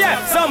father,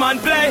 yeah, some man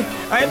play.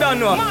 I don't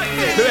know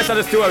the rest of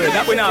the story,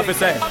 that we not have to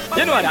say.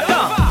 You know that,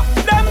 no?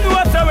 Them know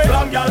what's away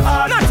from girl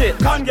hard, not it,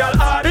 con girl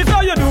hard. It's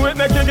how you do it,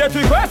 make you get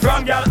request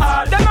from girl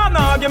hard. Them have no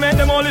argument,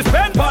 them only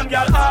spend on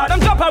girl hard. Them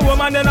drop a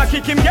woman, then I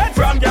kick him get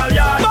from girl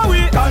yard. But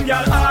we, con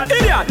girl hard,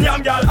 idiot,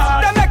 yam girl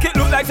hard. Them make it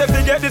look like if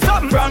they get this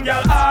something from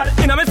girl hard.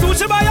 Inna me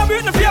sushi buy a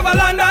beat in favor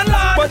London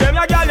land. But them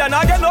ya girl, you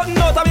not get nothing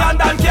out of your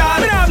dan car.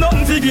 Me have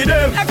nothing to give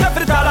them, except for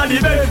the tall and the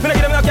bed. Me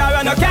give them no car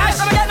and no cash.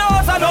 I get no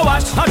house and no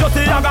wash. I just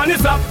see agony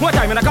slap. One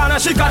time in a corner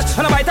she catch,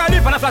 and I bite her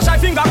lip and I flash her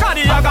finger. Cause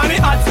the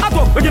agony hot. I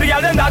talk, we give the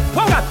girl them that.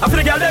 One got, I feel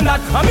the girl them that.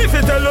 And me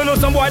fit tell you know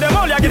some boy them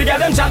only I give the girl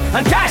them chat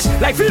and cash.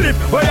 Like Philip,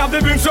 we have the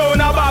bring show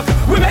in our back.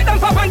 We make them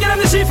pop and get them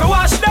the sheet for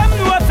wash. Them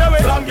know what's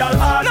away from girl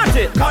hard, not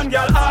it, con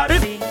girl hard.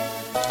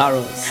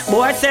 Arrows.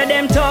 Boy say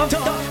them tough,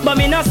 but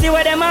me not see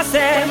what them a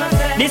say.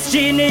 This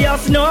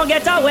genius no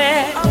get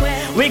away.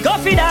 We go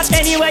for that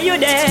anywhere you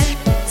there.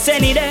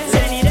 Send it there.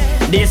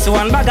 This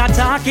one bag of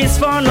talk is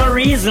for no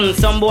reason.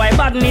 Some boy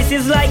badness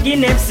is like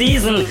Guinness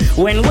season.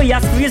 When we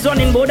are squeeze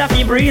running board of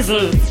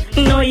breezing.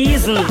 No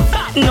easing,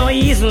 no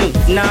easing.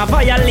 Now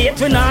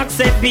violate we not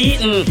accept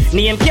beating.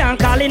 Name can't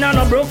call in on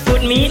no broke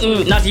foot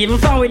meeting. Not even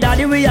found with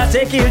daddy we are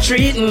taking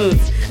treating.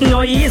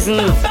 No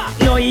easing,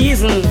 no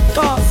easing.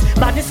 Cause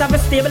badness have a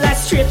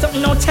stabilized straight up,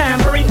 no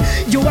tampering.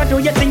 You are do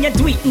your thing, you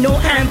do it, no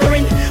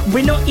hampering.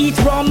 We no eat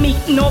raw meat,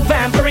 no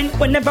vampering.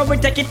 Whenever we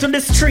take it to the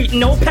street,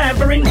 no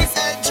pampering.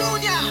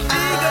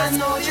 I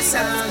know just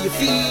how you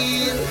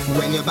feel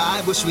when your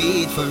Bible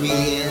sweet for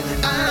real.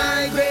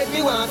 I grade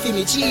me one for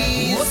me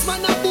cheese. Most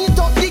man have beat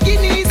up the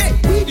guineas.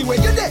 Weedy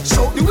when you're dead,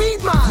 show the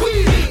weed man.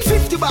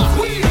 50 bar,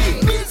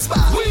 Bills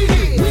bar.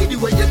 Weedy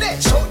when you're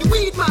dead, show the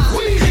weed man.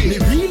 Me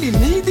really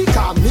need it,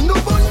 cause me no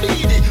bun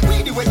needy.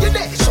 Weedy when you're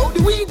dead, show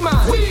the weed man.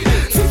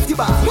 50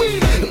 bar,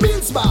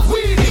 Bills bar.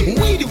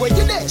 Weedy when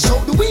you're dead, show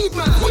the weed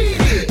man.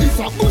 If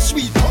a bush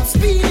weed cut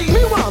speedy,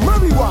 me want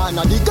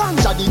marijuana, the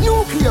ganja, the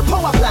nuclear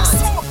power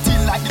plant.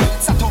 Like the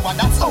pizza tower,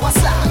 that's our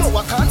slang. No,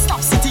 I can't stop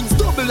sitting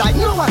double like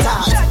no one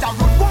time. Let I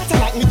run water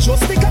like me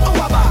just take an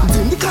hour back.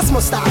 Then the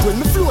cosmos start when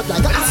me float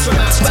like an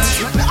astronaut.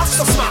 Like the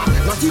astro-smart,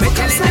 not even we're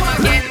telling them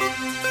again.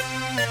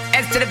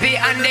 S to the P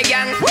and the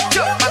gang.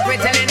 Jump back, we're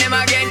telling them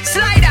again.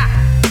 Slider,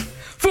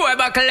 4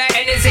 buckle like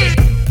NSC.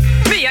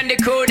 Me and the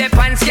crew, they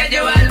pan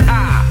schedule.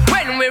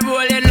 When we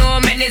roll, you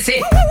know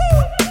menacing.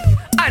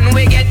 And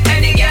we get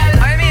any girl,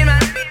 I mean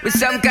man, with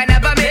some kind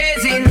of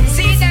amazing.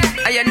 See that?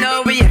 And you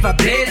know we ever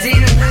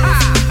blazing.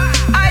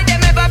 I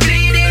them ever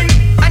bleeding.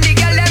 And the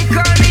girl them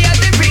call me as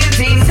the real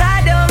thing. I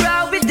don't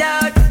roll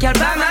without girl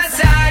by my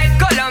side.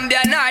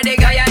 Colombian or the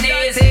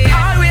Guyanese.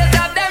 Always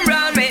have them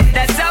round me,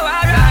 that's how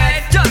I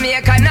ride.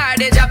 Jamaican or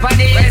the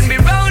Japanese. When we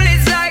roll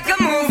it's like a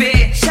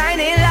movie.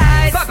 Shining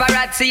lights.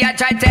 Paparazzi I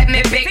try to take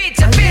me pic.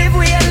 Live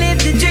we live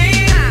the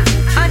dream.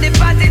 And the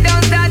party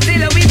don't start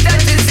till we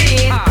touch the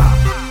scene.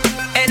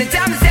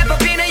 Anytime step up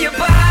in your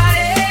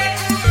party,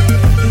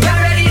 you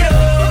already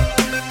know.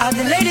 All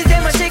the ladies they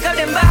must shake up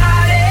them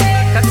body.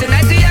 Cause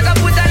tonight we are gonna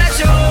put on a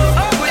show.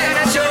 Put on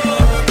a show,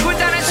 put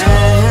on a show.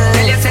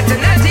 Tell you say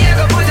tonight we are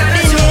gonna put on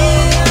a show.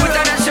 Put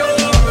on a show,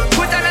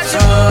 put on a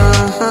show.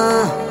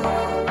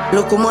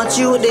 Look how much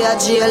you they are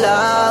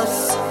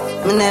jailhouse.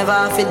 Me never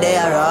have it they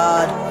are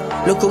road.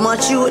 Look how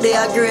much you they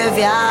are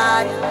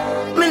graveyard.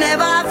 Me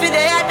never have it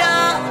they are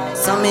dog.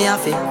 So me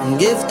have to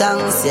give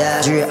thanks,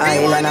 yeah. Dre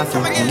Island have to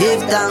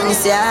give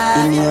thanks,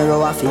 yeah. In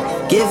Euro have to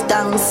give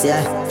thanks,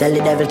 yeah. Tell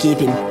the devil keep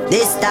him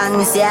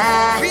distance,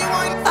 yeah.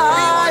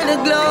 All the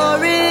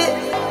glory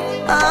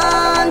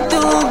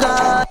unto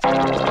God.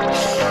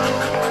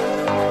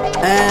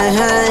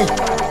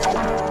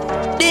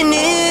 The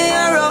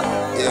Nero.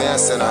 Yeah,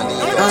 son, I need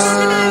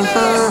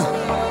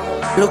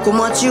Look how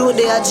much you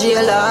they are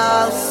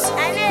jailhouse.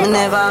 Me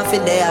never have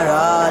it they are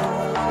road.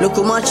 Look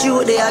how much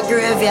you they are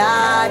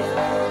graveyard.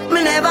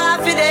 Me never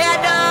have it there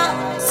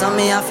though. So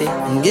me have to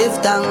give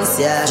thanks,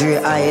 yeah. Dre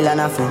Island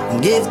have to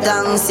give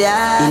thanks,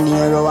 yeah. In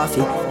Euro have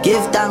to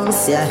give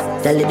thanks, yeah.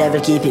 Tell the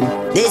devil keep him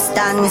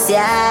distance,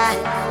 yeah.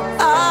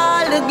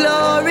 All the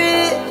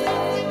glory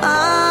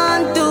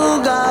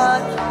unto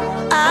God.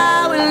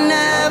 I will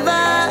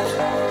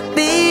never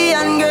be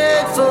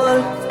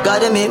ungrateful.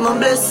 God make my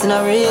blessing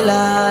a real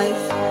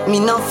life. Me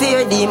no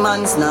fear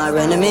demons nor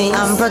enemies.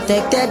 I'm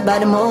protected by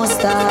the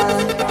Most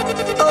High.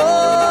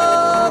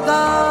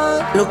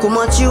 Look how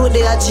much youth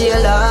they are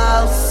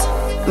jailhouse.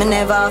 Me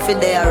never have it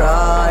they are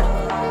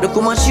road. Look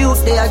how much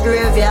youth they are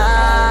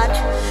graveyard.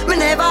 Me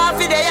never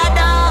have it they are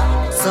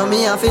dog. So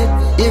me have it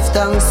give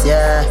thanks,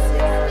 yeah.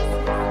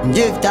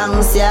 Give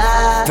thanks,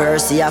 yeah.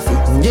 First, you have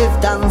to give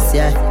thanks,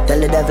 yeah. Tell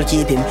the devil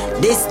keep him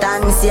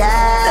distance,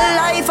 yeah.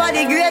 Life are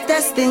the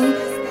greatest thing.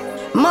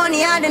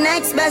 Money are the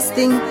next best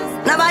thing.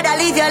 Nobody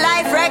live your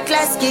life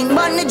reckless, king.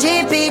 Burn the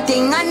GP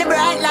thing and the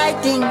bright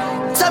light thing.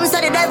 Some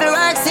say the devil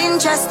works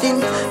interesting.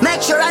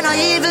 Make sure I know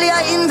evil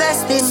you're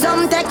investing.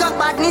 Some take up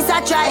badness,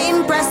 I try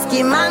impress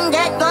him. And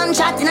get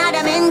gunshot in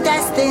them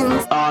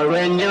intestines. Or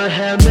when you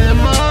help them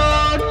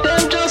out,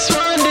 them just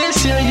want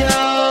this,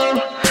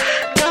 yo.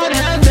 God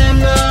help them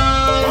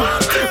now.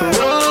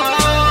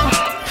 Whoa.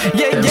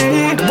 Yeah,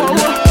 yeah, whoa.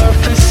 Love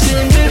to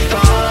see me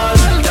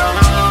fall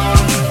down.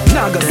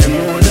 Now go them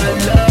would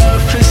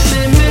love to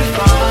see me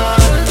fall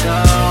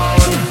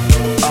down.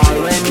 Or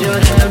when you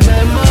help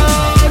them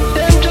out,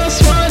 them just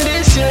want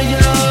this, yo.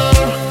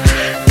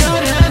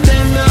 God help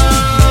them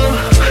now.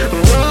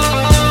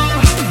 Whoa.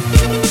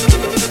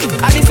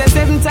 I this a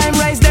 7-time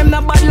rise, them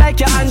not bad like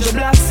your Andrew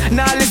Blacks.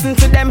 Now listen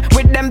to them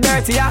with them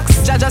dirty acts.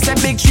 Jaja say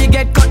big tree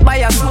get cut by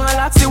a small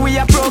axe. See we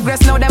a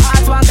progress, now them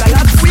hearts want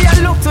collapse. We a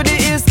look to the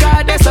hills,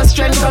 cause that's a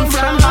strength come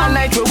from. All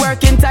night we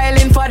working,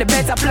 tiling for the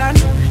better plan.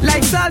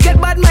 Like Saul get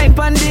bad mind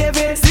pan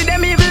David. See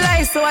them evil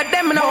eyes, so at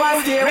them no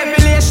one stay.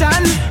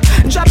 Revelation,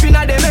 dropping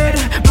at them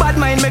head. Bad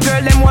mind me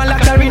girl, them one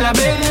like a arena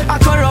bed. I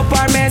corrupt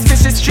our mess,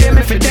 fish is straight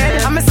me for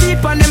dead. I'ma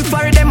sleep on them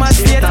for them a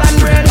state and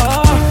bread.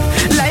 Oh,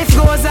 life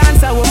goes on,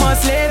 so we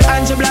must live.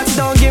 Angel Blacks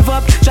don't give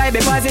up, try be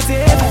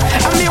positive.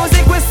 And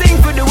music we sing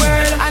for the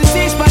world and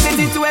teach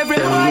positive to every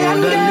boy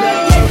and girl.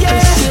 Yeah, yeah.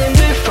 See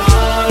me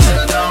fall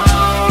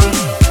down.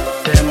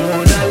 Them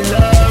woulda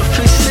love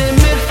to see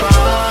me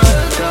fall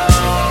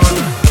down.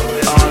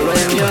 Or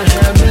when you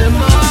help them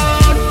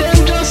out, them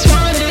just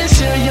want this,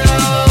 yo.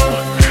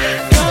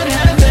 God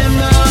help them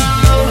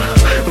now.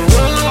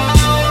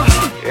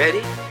 Whoa.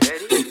 Ready?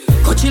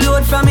 Coachy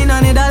load from in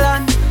a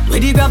Netherland. Where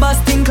the grabbers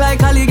think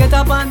like Ali get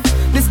up on.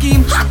 The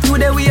scheme hot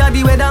today, we are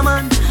the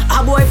weatherman.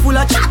 A boy full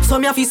of chat, so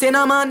me a fi say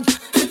no man.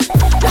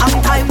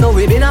 Long time now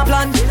we been a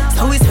plan.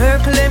 So it's her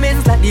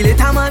Clemens like the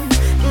little man.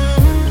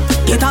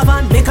 Get a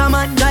van, make a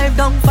man drive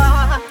down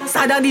far.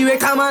 Sada the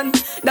wrecker man.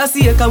 That's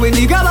the echo when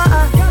the grabber.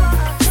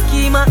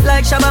 Schema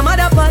like Shabba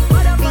Motherpot.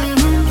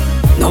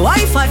 No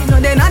Wi-Fi, no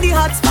then at the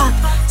hotspot.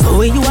 So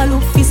when you a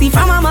look, you see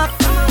from a map.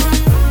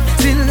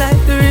 Still like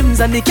the rims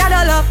and the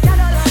Cadillac.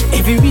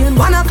 Every rain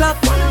 1 o'clock.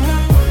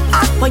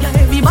 Hot fire,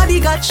 everybody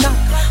got shot.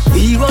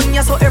 We run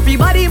ya so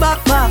everybody back.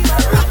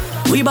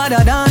 We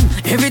badder than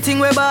everything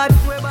we bad.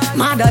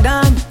 Madder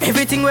than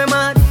everything we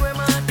mad.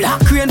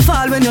 Black rain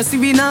fall when you see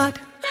we not.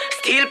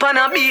 Steel pan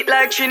a beat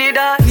like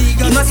Trinidad.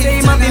 You must say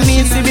him have the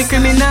means to be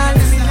criminal.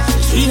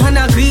 He and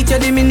a greet you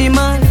the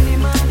minimal.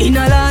 In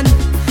a land,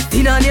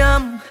 in a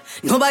yam.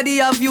 Nobody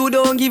have you,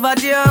 don't give a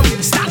damn.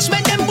 Stacks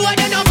make them boy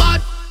they no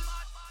bad.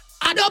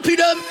 I don't pee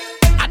them.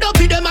 I don't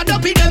pee them. I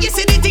don't pee them. You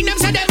see the thing them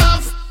say them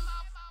off.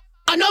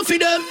 I don't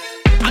feed them.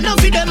 I don't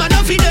feed them. I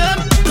don't feed them.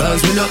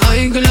 Cause we no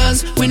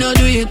idlers, we no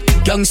do it.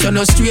 Gangsta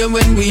no stray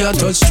when we are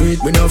touch street.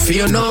 We no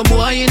fear no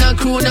boy in a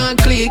crew no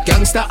clique.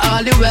 Gangsta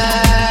all the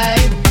way.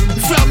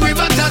 From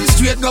Riverton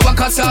straight go a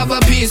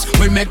cassava piece.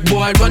 We make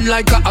boy run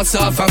like a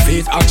cassava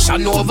feet.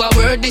 Action over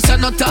word, this a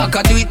no talk.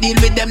 I do it, deal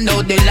with them,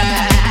 no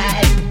delay.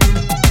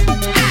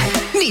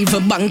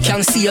 Neither bank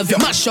can save you.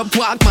 Mash up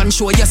Walkman,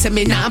 show you say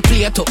me nah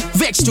play to.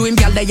 Vex to him,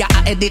 girl, they a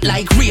edit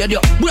like radio.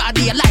 Broad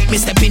day like me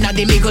step in a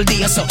the middle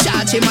day. So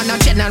charge him man a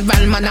general,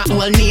 man a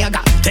old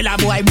nigga. Tell a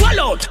boy,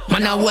 wall out,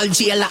 man a old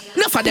jailer.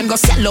 Enough of them go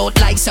sell out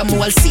like some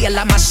old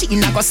sailor.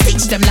 Machine a go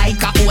stitch them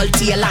like a old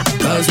tailor.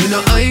 Cause we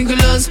no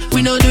idlers,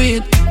 we no do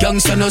it.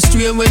 Gangsta no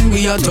stray when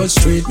we a touch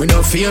street. We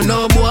no fear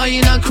no boy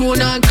in a crew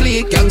no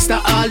clique.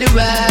 Gangsta all the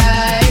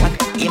way. What?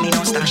 Give me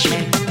no stash,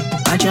 man.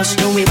 I just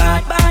know we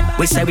bad.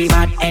 We say we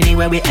bad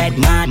anywhere we head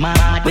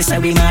mad. We say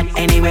we mad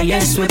anywhere,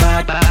 yes we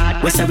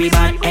bad. We say we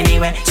bad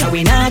anywhere, so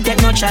we not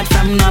get no chat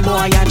from no boy.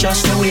 I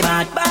just know we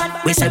bad.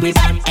 We say we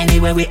bad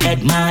anywhere we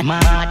head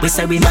mad. We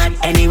say we mad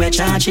anywhere,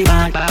 charge we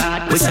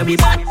bad. We say we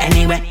bad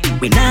anywhere,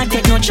 we not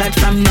get no chat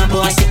from no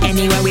boy. See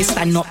anywhere we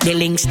stand up, the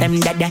links them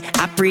dead.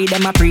 I pre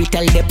them, I pre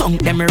tell the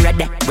punk them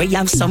ready. We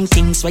have some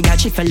things where you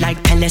chiffle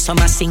like Pele, some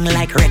a sing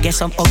like reggae,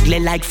 some ugly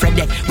like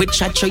Freddy. We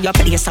chat through your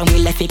place and we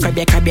left it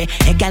crabby.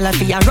 A gal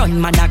a run,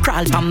 man a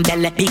crawl from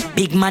belly.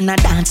 Big man a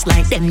dance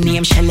like them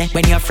name Shelly.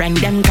 When your friend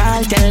them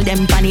call, tell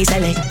them panny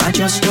selly. I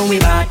just know we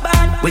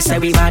bad. We say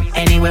we bad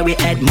anywhere we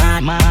head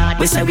mad.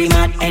 We say we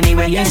mad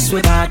anywhere, yes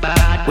we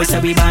bad. We say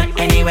we bad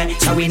anywhere,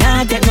 so we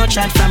not get no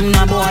chat from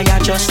no boy. I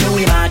just know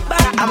we bad.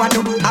 I want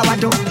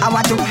to.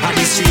 On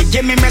the street,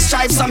 give me my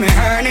stripes so me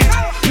earn it.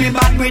 Me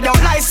bad without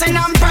license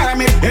and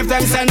permit. If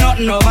them say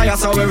nothing over you,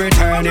 so we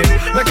return it.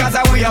 Because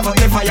we have up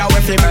the fire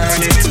if they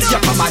burn it. You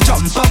come and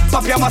jump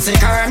up, you must say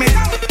Kermit.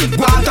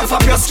 Go on tough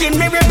up your skin,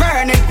 me we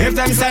burn it. If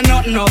them say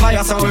nothing over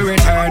you, so we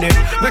return it.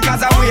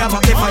 Because we have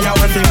up the fire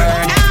if they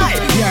burn it.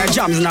 Your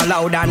drums no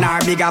louder nor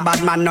bigger,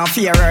 bad man no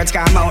fear words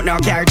come out no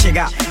care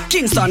trigger.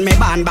 Kingston me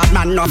born, but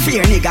man no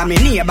fear nigga. Me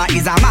neighbor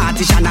is a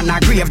martician and a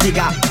grave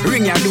digger.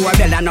 Ring your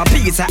doorbell and no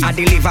pizza I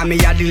deliver. Me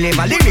a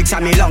deliver lyrics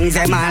and me lungs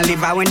them and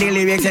liver. When the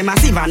lyrics them a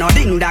siver, no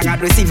ding dong at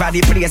receiver.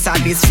 The place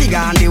at this figure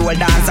and the whole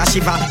dance a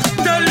shiver.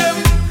 Tell them,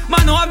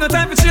 man no have no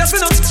time for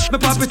chasing up. Me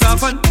pop it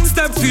off and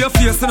step to your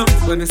face, you know.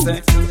 When me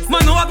say,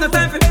 man no have no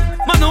time for,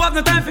 man no have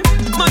no time for,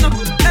 man no.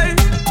 Hey,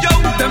 yo,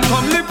 them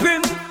come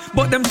lipping,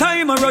 but them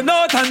time a run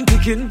out and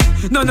ticking.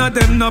 None of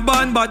them no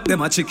born, but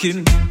them a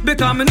chicken.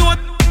 Because me know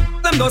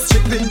them just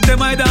tripping. Them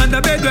hide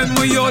under bed when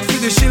we out for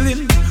the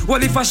shilling.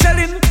 Well if a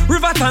shelling,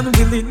 river and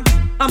willing,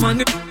 I'm on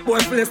the boy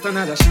place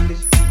another shilling.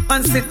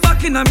 And sit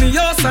back in a me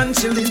house and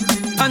chillin',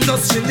 and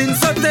just chillin'.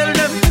 So tell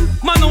them,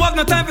 man no have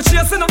no time for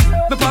chasing up.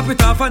 Me pop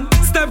it off and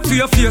step to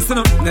your face, you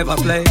know. Never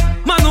play.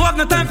 Man no have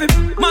no time for,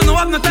 man no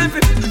have no time for,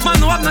 man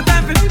no have no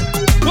time for.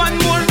 One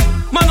more,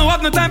 man no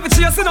have no time for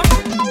chasing up.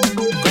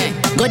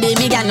 Good day,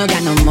 me got no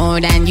more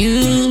than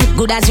you.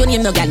 Good as your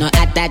name, no got no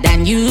hotter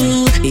than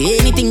you.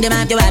 Anything them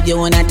have you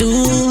wanna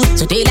do.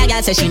 So tell a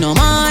girl say she no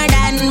more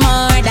than.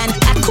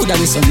 I coulda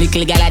with some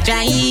little girl I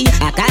try.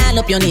 I call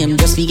up your name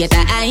just to get a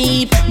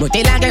hype. But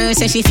tell a girl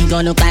say she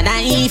feel look a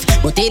knife.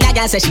 But tell a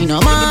girl say she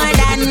no more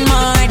than.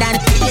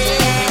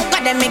 Yeah.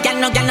 God them me got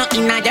no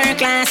in a your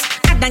class.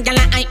 Other girl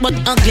a hype but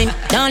ugly,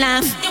 don't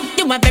laugh.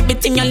 You have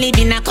everything you live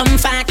in a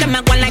comfort. Them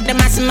a go like them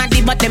a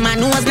smarty but them a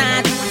knows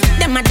not.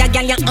 Them a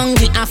girl you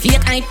hungry and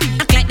fake hype.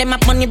 Act like them a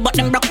funny but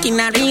them broke in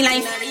a real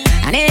life.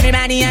 And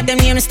everybody have them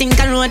name stink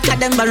and road. Cause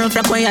them borrow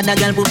from where the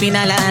girl poop in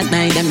a last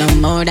night. Them no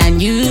more than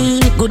you.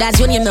 Good as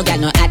your name no got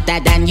no hotter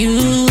than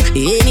you.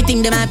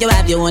 Anything them have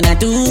you wanna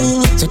do.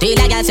 So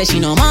tell a girl say she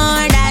no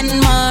more than.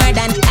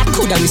 I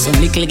coulda with some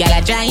little girl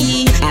I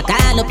try. I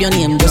call up your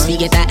name just to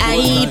get a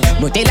hype.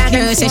 But tell a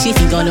girl say she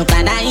feel look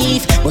a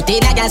knife. But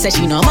tell a girl say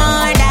she no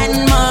more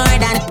than.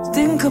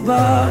 Think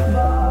about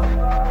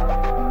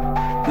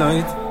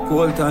night,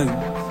 cold time.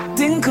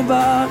 Think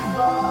about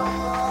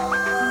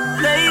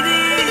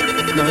lady.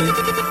 Night.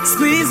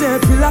 Squeeze your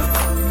pillow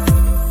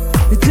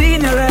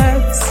between your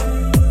legs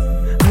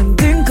and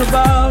think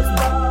about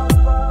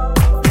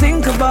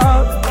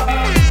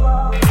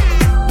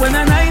when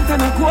a night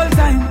and a cold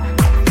time.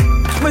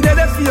 Me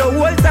there for your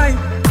whole time.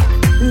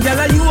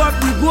 Girl, you have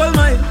the gold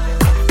mine.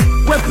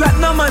 We're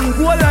platinum and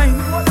gold line.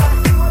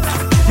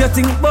 You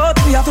think about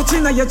me a touch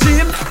in your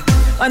dream,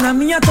 and I'm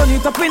me a turn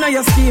it up in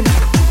your scheme,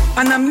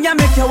 and I'm me a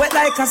make you wet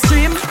like a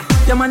stream.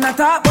 Your man a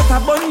talk but a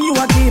bun you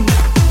a game.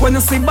 When you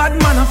see bad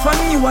man a fun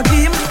you a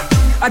game.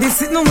 I dey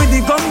sitting with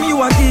the gun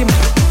you a game.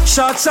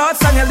 Short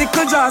shots and your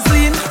little jaws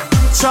lean.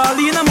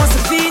 Charlene I must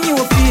feel you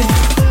a feel.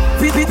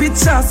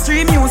 Picture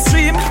stream you a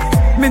stream.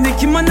 Me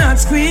Nicki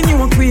Minaj queen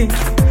you a queen.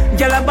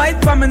 Girl a bite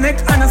from my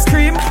neck and a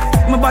scream.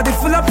 My body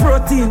full of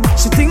protein.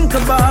 She think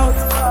about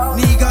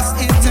Niggas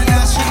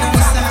International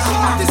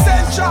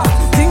Essential.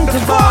 Think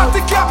about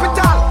the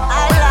capital.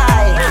 I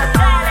lie.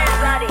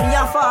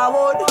 You're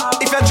forward.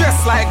 If you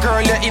dress like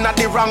girl, you're in at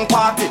the wrong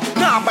party.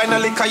 Nah, buy no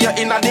liquor, you're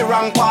in at the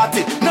wrong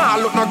party. Nah,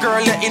 look no girl,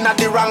 you're in at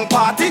the wrong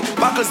party.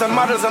 Buckles and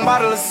models and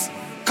bottles.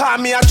 Call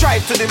me a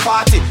drive to the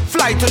party,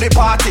 fly to the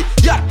party.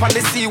 Yacht on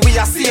the sea, we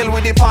a sail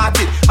with the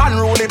party.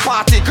 Unruly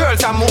party,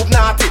 girls are move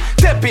naughty.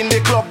 Step in the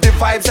club, the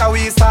vibes are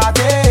we start.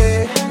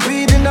 Hey,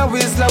 weed in a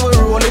whistler, we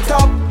roll it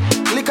up.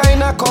 Liquor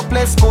in a cup,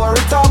 let's pour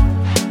it up.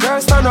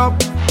 Girls turn up,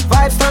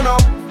 vibes turn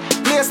up,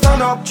 place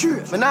turn up.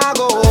 Me nah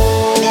go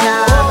home. Me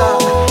nah go.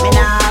 Me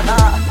nah go.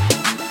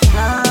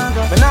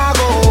 Me nah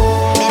go.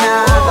 Me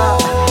nah go.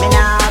 Me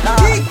nah go.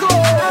 Kiko.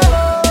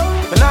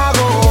 Me nah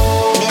go.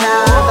 Me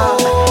nah go.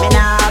 Me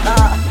nah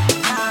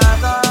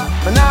go.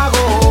 Me nah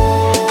go.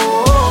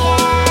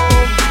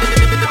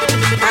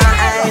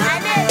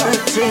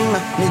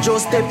 Me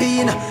just step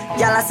in.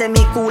 Y'all say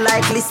me cool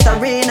like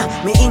Listerine.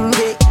 Me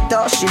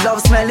invictor, she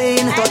love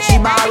smelling. Touchy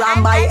bar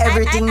and buy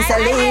everything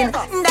selling.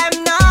 Them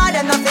know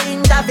them not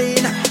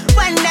intervene.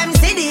 When them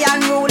see the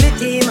unruly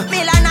team.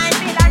 Milan and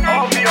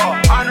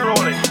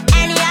unruly.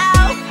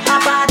 Anyhow, a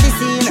party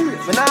scene.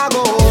 Me nah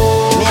go.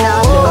 Me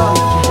nah go.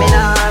 Me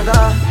nah go.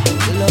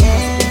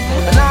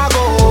 Me nah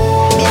go.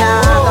 Me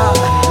nah go.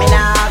 Me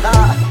nah go.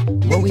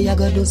 What we a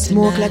go do?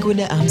 Smoke like with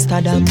the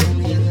Amsterdam.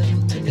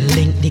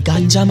 Link the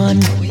ganja man.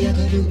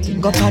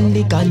 Go pan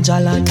the ganja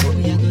land.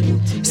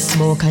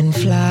 Smoke and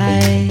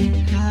fly.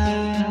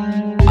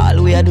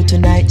 All we a do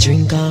tonight,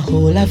 drink a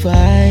whole a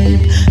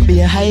vibe.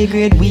 Be a high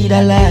grade weed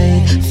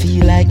alive.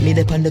 Feel like me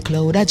dip on the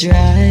cloud a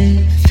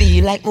drive.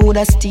 Feel like mood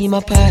a steam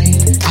a pipe.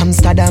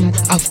 Amsterdam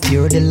of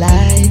pure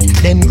delight.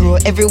 Them grow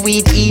every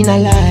weed in a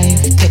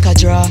life. Take a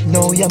draw,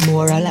 now you're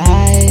more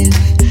alive.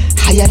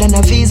 Higher than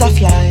a visa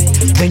fly.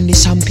 When the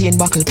champagne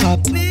buckle pop.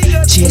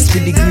 Chase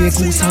with the grey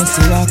goose and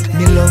syrup.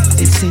 Me love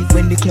to see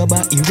when the club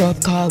a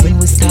erupt. Cause when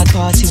we start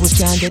party we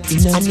can't get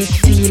enough. And it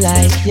feel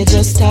like you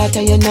just start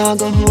and you not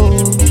go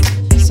home.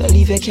 So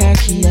leave your car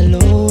key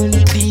alone.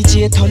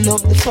 DJ turn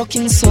up the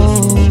fucking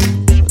song.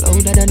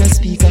 Louder than a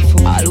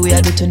speakerphone. All we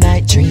a do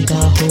tonight, drink a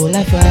whole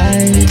a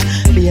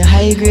vibe. Be a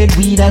high grade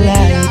weed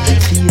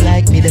alive. Feel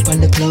like me dip on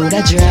the cloud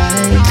a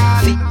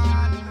drive.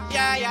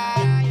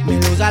 Yeah. Me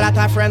lose a lot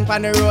of friends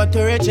on the road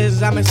to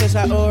riches. And my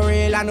sister who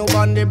real and who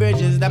burn the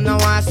bridges. Them no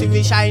want see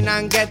we shine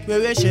and get we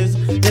wishes.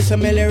 Listen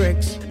me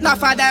lyrics. Not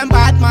for them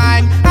bad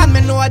mind, and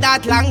me know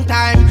that long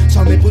time.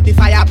 So me put the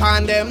fire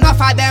upon them. Not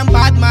for them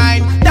bad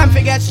mind, them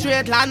forget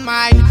straight land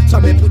mine. So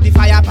me put the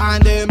fire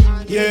upon them.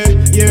 Yeah,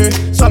 yeah.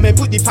 So me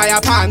put the fire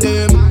upon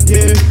them.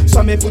 Yeah.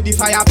 So me put the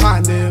fire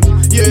upon them.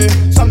 Yeah.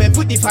 So me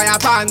put the fire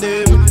upon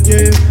them.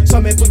 Yeah.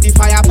 So me put the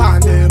fire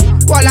upon them.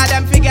 All of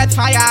them forget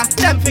fire.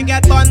 Them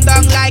forget burn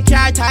down like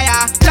your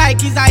tire.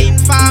 Like he's a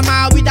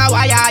informer with a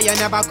wire. You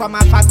never come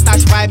and fast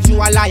dash vibes, you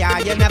a liar.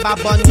 You never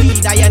burn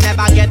weed or you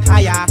never get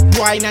higher.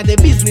 Boy in the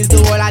business, the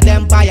whole of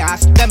them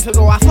buyers. Them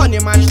figure a funny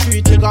man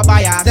street to go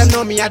buyers. Them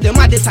know me at the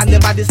maddest and the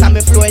baddest, and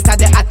me flow it at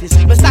the artist.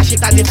 Me stash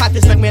it at the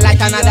fattest, make me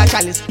light another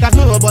chalice. Cause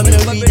me rub on me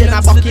weed in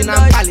a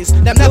Buckingham Palace.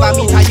 Them never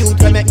meet a youth,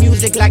 we make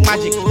music like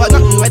magic. But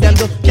nothing where them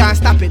do, can't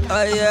stop it.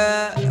 Oh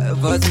yeah,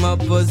 was my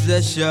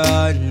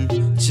possession.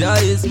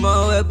 Joy is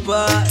my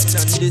weapon,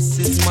 and this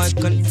is my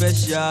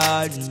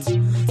confession.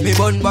 Me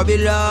born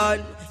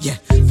Babylon, yeah.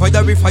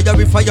 Fiery,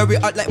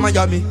 hot like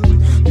Miami.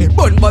 Me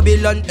born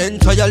Babylon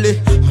entirely.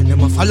 And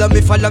them a follow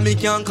me,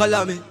 can't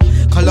color me.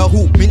 Color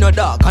who, me no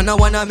dark, and I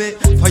wanna me.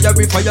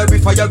 Fiery,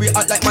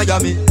 hot like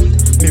Miami.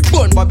 Me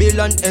born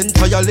Babylon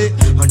entirely.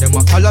 And them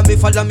a follow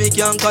me,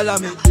 can't color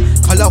me.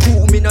 Color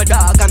who, me no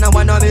dark, and I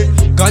wanna me.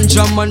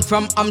 Ganja man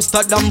from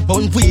Amsterdam,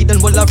 pound weed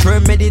and will of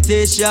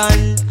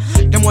meditation.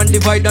 Them want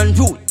divide and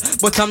rule,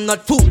 but I'm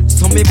not fool,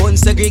 so me born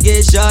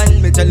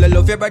segregation. Me tell you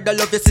love your brother,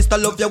 love your sister,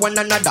 love your one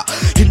another.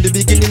 In the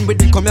beginning we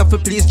did come here for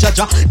please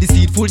Jaja.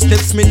 Deceitful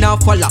steps me now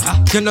follow.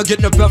 You no get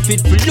no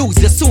profit, for lose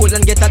your soul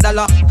and get a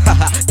dollar.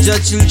 Your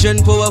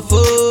children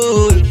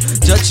powerful,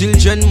 your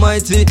children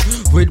mighty.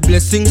 With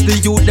blessings the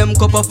youth them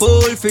cup of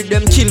full. For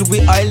them kill we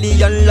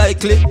highly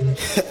unlikely.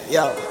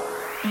 Yo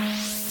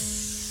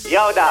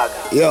dog.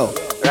 Yo.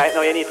 Right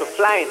now you need to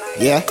fly.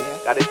 Yeah.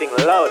 Got this thing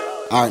loud.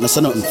 Alright, no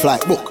say nothing,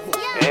 flight book.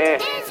 Yeah.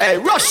 Hey,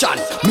 Russian,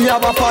 me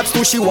have a part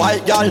to she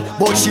white gal,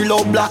 but she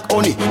love black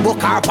honey.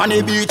 Book her on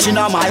the beach in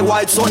a my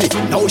white sunny.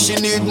 Now she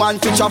need man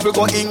to travel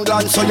go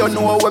England, so you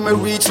know when me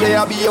reach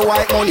there be a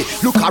white money.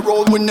 Look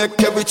around with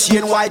neck, every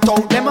chain white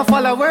out. Them a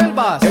follow world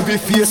boss. Every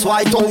face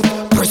white out.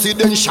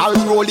 Presidential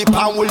roll it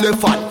pan with the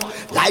fan.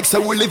 Like say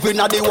we live in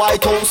a the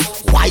White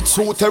House. White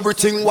suit,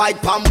 everything white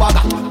pan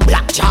bagger.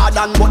 Black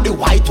Jordan, but the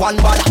white one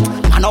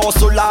bother. And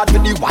also lad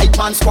with the white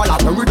man squalor.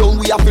 When we done,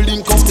 we have to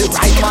link up the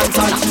right man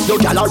sana. The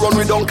gal a run,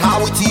 we don't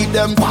car, we teeth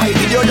them pie.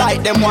 Did you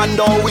like them one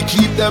door, we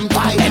keep them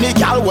pie. Any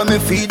gal when me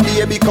feed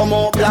baby come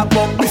out black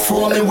buck.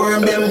 Before me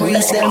worm them,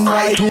 reach them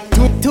white.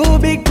 Two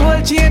big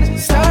gold chain,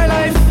 star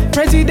life.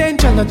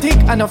 Presidential, no thick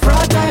and no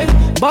fraud type.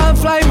 Bomb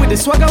fly with the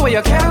swagger where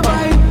you can't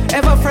buy.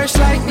 Ever fresh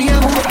like me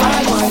and move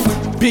all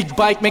white. Big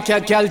bike make your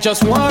gal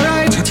just one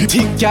ride.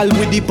 Thick gal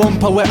with the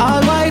bumper we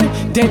all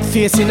wide. Dead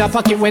face in a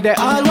pocket where they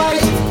all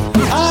white.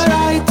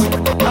 Alright.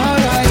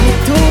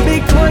 Two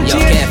big gold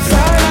chain,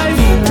 star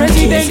life.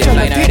 Presidential,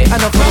 no thick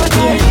and no fraud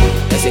type.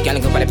 Let's say gal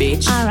go for the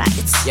beach.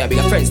 Alright. Yeah, we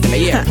got friends to me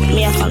here.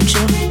 Me a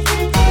function.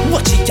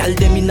 Watch it, gal,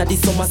 them inna the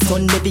summer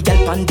sun. Every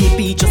gal on the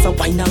beach just a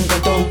wine and go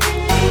down.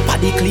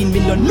 Body clean, me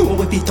no know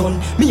what it done.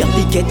 Me have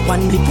to get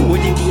one before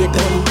the day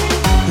done.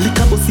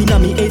 Liquor bus inna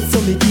me head so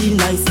me feel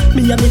nice.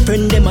 Me and me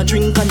friend them a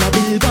drink and a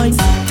bill vice.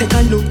 Take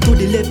a look to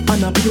the left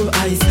and a pure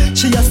eyes.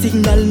 She a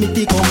signal me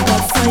to come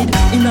back side.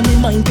 Inna me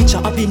mind picture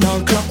up in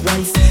her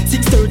clockwise.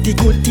 6:30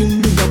 good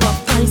thing me no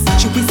baptize.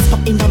 She whisper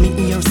inna me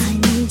ears, I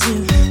need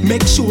you.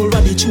 Make sure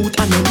of the truth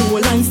and no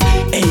lies.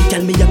 Hey,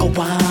 tell me you go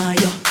why.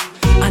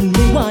 And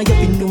me why you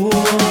be know.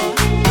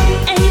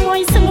 Hey,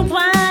 boy, say me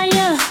why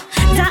you.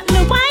 That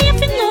me why you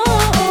be know.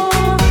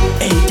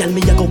 Hey, tell me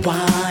you go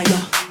why.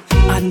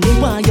 And me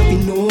why you be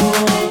know.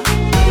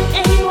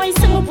 Hey, boy,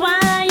 say me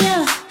why you.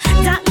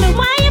 That me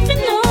why you be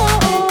know.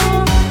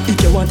 If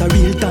you want a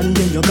real tan,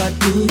 then you got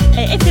me.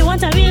 Hey, if you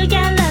want a real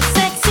girl that's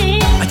sexy.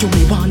 And you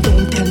me want,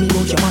 don't tell me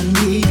about your man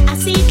B. I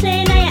see it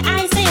clear now your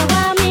eyes say you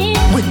want me.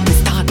 When we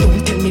start,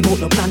 don't tell me about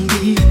no plan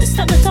B.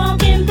 Stop the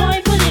talking,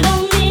 boy, put it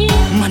on me.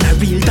 Man a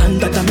real tan,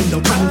 that I mean no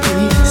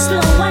cranky.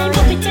 Slow wine,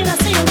 but me tell I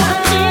say you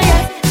want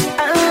it.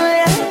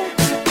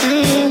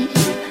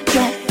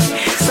 Yeah.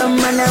 Some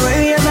man a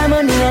worry about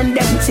money and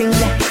dancing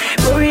there.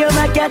 Worry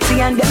about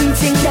catty and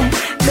dancing there.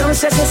 Don't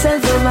stress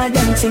yourself over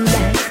dancing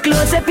there.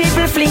 Closer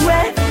people fling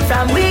where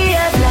from we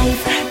have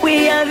life.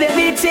 We have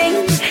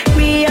everything.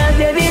 We have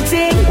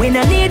everything. We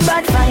don't need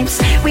bad vibes.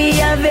 We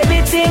have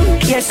everything.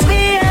 Yes,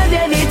 we have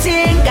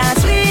everything.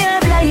 Cause we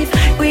have life.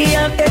 We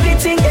have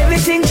everything.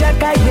 Everything. Jack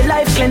guide the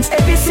life. Cleanse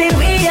everything.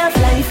 We have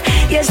life.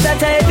 Yes,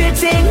 that's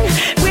everything.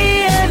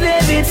 We have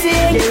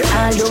everything.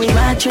 Although we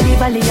march through the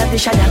valley of the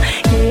shadow,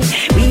 yeah,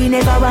 we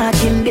never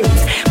walk in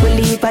days. We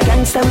leave a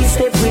gangster we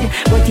step with,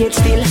 but yet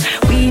still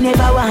we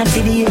never want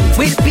to the end.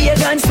 With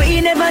pagans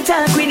we never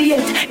talk with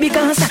yet,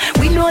 because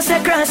we know the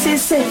cross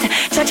is set.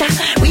 Cha-cha,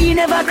 we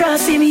never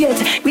cross him yet.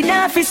 We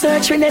not fi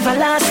search, we never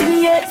lost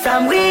him yet.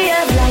 From we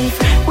have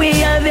life, we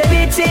have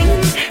everything.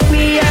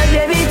 We have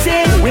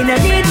everything. We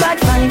don't need bad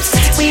vibes.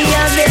 We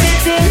have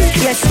everything.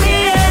 Yes,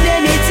 we have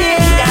anything.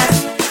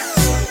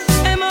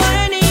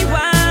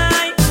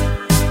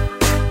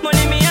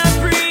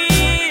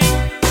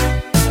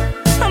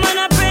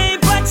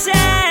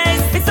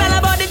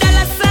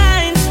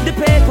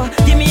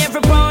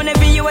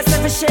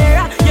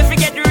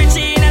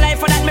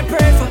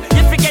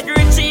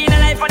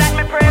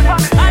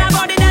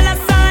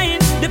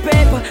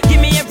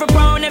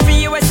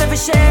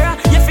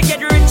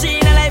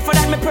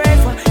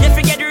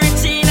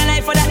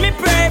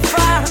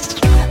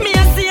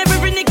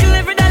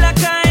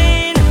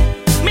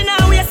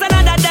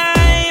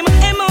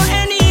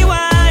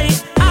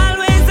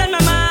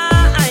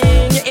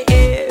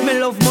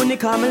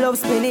 cause me love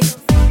spin it.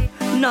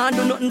 Nah,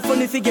 do nothing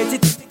funny, forget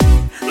it.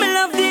 Me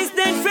love these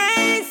dead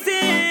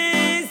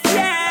faces,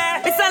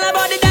 yeah. It's all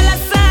about the dollar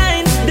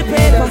sign, the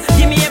paper.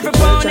 Give me every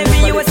pound,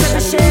 every US and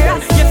a share.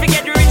 You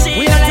forget the rich in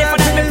your life,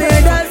 and I'm the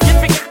you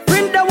forget.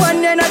 Print the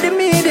one end of the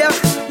media,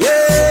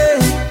 yeah.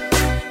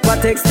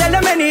 But extend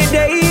them any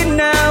day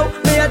now.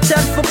 Me a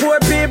chat for poor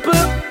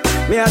people.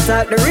 Me a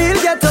talk the real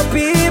ghetto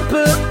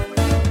people.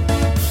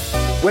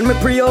 When me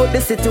pre out the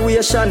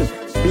situation,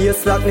 be a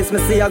slackness, me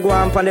see a go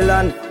on the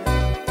land.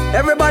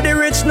 Everybody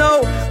rich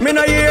now, me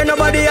no hear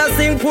nobody a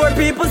sing poor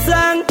people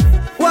song.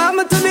 Want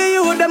me to the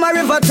youth, them a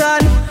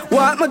Riverton.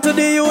 Want me to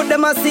the youth,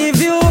 them a Sea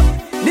View.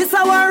 This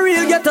a one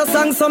real ghetto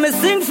song, so me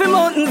sing for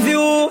Mountain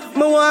View.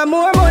 Me want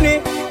more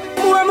money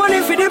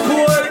for the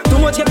poor. Too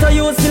much ghetto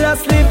youth still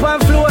asleep on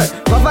floor.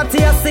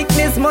 Poverty a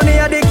sickness, money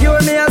a the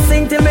cure. Me a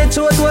sing till me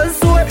throat was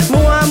sore.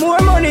 Me want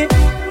more money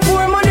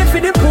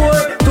for the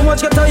poor. Too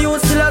much ghetto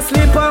youth still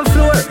asleep on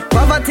floor.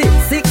 Poverty,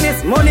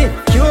 sickness, money,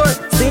 cure.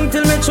 Sing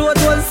till me throat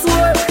was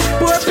sore.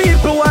 Poor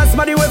people want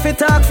somebody where fi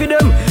talk for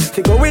them.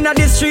 Fi go in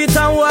the street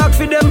and walk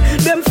for them.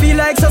 Them feel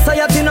like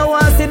society no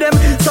want see them.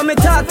 So me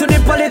talk to the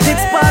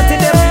politics party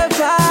them.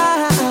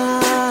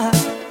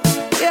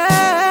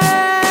 Yeah.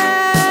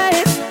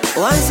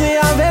 Once me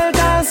have health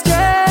and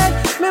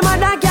strength, me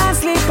mother can't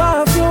sleep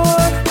on floor.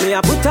 Me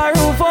a put a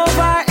roof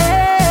over her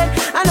head,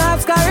 and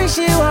ask her if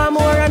she want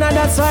more, and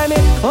that's why me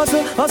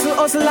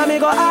hustle, and me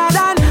go hard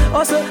and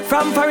hustle.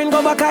 From foreign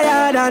go back a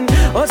yard and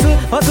hustle,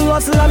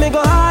 and me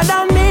go hard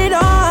and me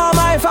know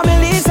my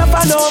family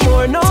suffer no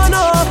more,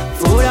 no.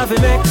 Food have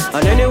to make,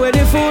 and anyway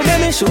the food,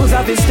 then me shoes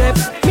have to step.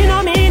 Me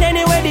no mean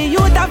anyway the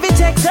youth have to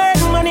check.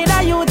 Certain money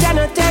that you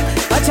cannot take.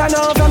 But you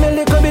know from a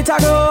little bit I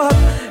grow up.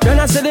 Then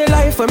I see the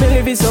life for me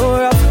live is so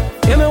rough.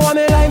 Yeah, me want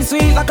me life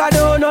sweet like a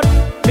donut.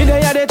 Me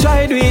they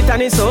try do it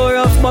and it's so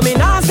rough. But me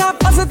nah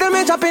stop hustle till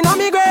me chopping on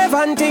me grave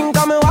and think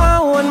I'm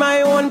want own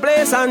my own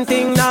place and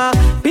think nah.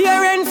 Be a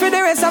rent for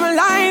the rest of my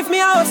life. Me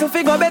a hustle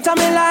figure better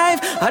me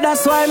life. And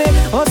that's why me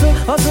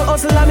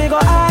hustle and me go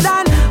hard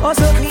and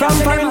hustle. From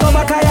foreign go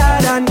back a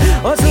yard and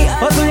hustle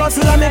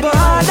and me go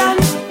hard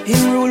and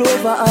him rule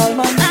over all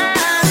man.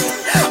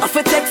 I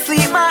fi take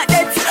sleep my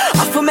debts.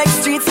 I fi make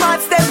street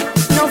smart step.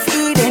 No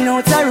feeding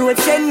out a road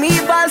send me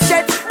ball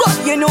shit.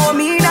 But you know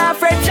me not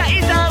fret. Jah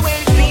is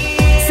always me.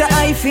 So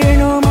I fear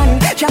no man.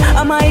 Jah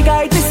am my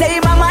guide to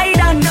save my mind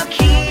and no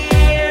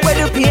care. Where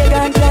the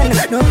pagan plan,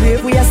 no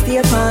brave we a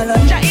stay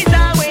fallen. Jah is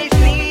always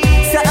me.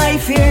 So I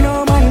fear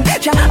no man.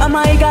 Jah am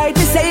my guide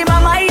to save my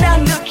mind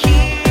and no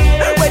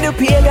care. Where the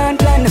pagan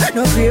plan,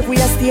 no brave we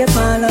a stay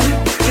fallen.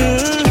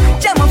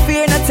 Jah my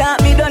fear no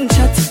talk me done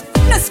chat.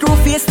 No screw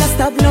face, no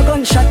stab, no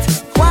gunshot.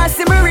 Want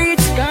see me reach,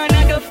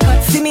 gonna go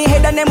cut. See me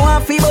head and them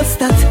want fi bust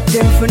that.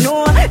 Them for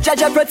know,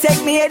 Jaja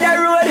protect me head the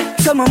road.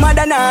 So my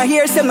mother nah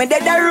hear, so me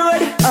dead the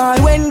road. All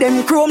when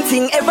them chrome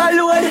thing ever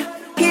load,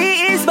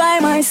 he is by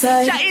my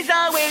side. Jah is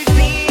always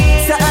me.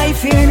 So I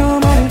fear no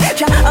man.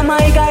 Jah am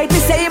my guide to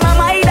save my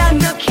mind and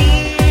no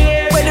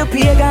care. Where the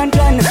pagan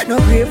plan, no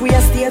grave we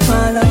a stay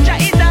fallen. Jah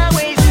is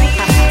always me.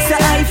 So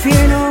I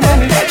fear no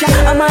man.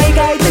 Jah am my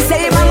guide to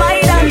save my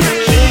mind and no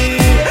care.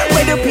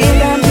 Where the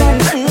pagan plan.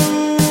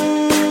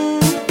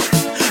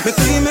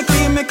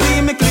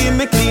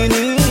 Me clean.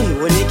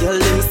 When you girl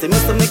them see me,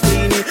 so me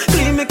clean.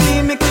 Clean me.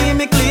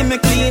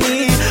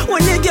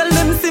 When you girl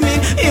them see me,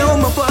 yo,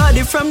 my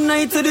body from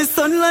night to the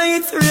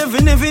sunlight,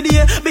 raving every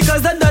day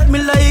because that me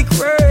like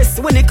worse.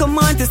 When it come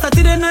on to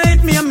Saturday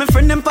night, me and my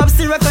friend them pop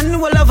syrup and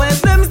all of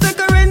us them stick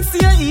currency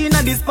in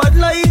a the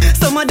spotlight.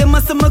 Some of them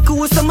a say me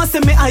cool, some a say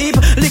me hype.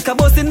 Liquor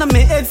bust in my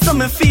head, so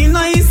me feel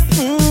nice.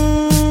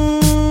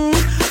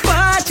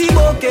 Party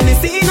book, and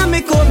see in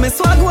me coat, me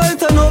swag well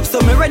turn up,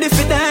 so me ready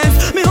for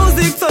dance.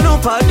 Music turn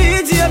up, a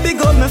DJ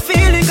big up, me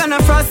feeling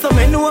kinda frost, so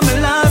me know me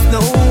last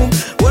now.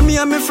 When me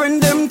and my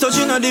friend them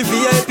touching on the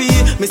VIP,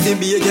 me see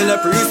be a girl a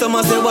pre, some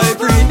a say why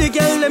pre. The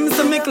girl them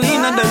say me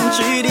cleaner than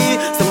 3D,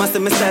 some a say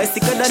me style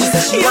sicker than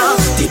the she.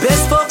 The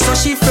best fuck, so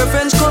she for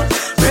French cut.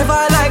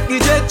 Never like the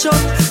jet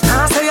chuck.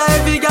 Now say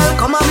every girl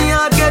come on me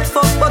and get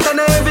fucked, but I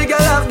know every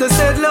girl have the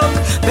said look.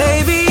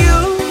 Baby you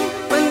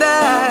and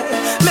I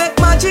make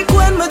magic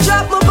when me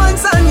drop my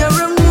pants on your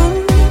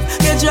remove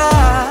your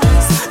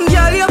dress.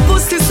 Girl your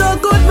pussy so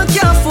good me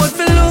can't afford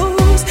to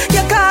lose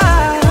your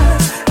car.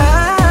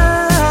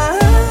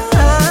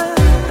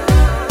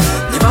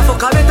 Never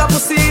fuck a better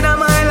pussy in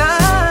my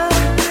life.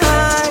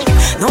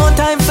 No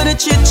time for the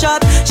chit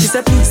chat. She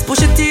said please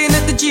push it in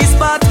at the G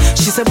spot.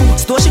 She said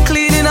boots though she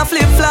clean in a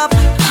flip flop.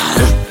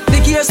 The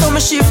gear so me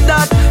shift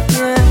that.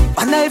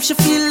 Wonder if she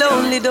feel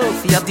lonely though.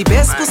 She have the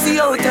best pussy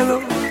out the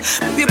road.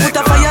 We put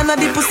a fire on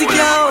the pussy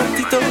can't out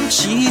it out.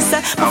 She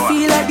said I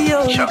feel like the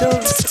old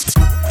dog.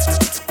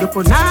 You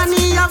put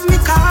nanny have me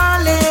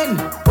calling.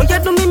 What you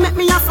do me make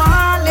me a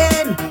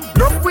falling.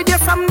 Look with you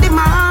from the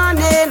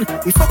morning.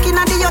 We fucking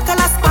at the hotel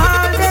a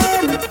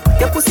Spalding.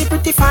 Your pussy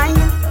pretty fine.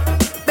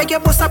 Beg your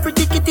boss a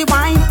pretty kitty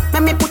wine.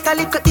 Let me put a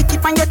little titty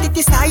on your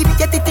titty side.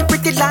 Your titty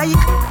pretty like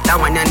that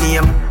one your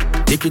name.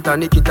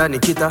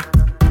 Nikita.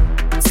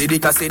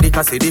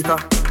 Sidika.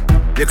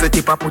 Little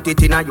tipper put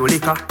it in a your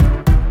liquor.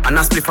 And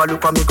a spliff a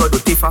look at me go do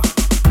tiffer.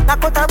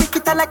 Nakota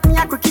wikita like me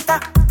a cricketa.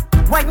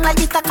 Wine like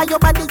it a your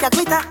body a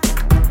glitter.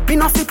 Me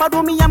no flipper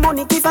do me a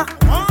money giver.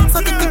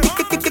 So tick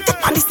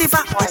on the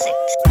stiffer.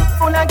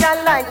 Full of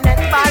girl like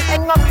netball,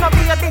 hang up no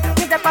baby.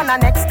 Me dep on a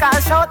next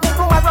call, shout me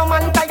tomorrow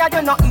man tired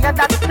you no hear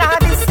that. Nah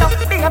this yo,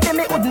 baby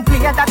me wouldn't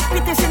play that.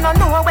 Pity she no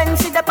know when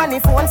she dep on the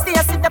phone. Stay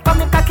sit dep on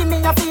me cocky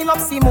me a feel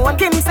up Simone.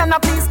 Kim send a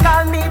please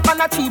call me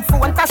on a cheap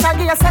phone. Tasha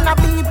Gay send a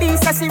BB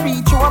say she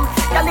reach home.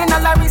 Girl in a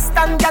la wrist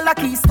and girl a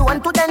keystone.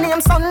 To the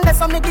name Sunday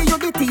so me give you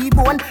the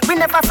T-bone. We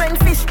never friend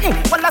fish,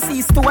 well a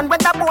sea stone. When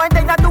the boy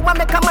they a do a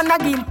make a man a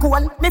give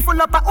cone. Me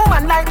full up a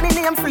woman like me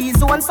name Free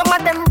Zone. Some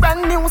of them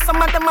brand new,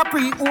 some of them a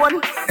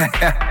pre-owned.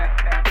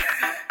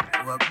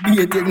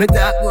 Be a thing me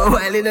talk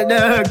while in the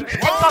dog.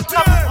 Hang up,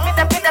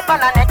 me the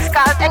on a next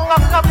call. Hang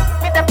up,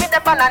 me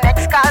the on a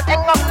next call.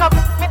 Hang up,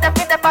 me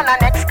the on a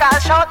next call.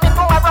 Shout me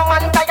tomorrow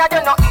man tired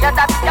you no hear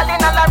that. Girl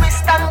in a la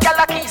wrist and girl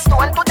a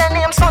keystone. To the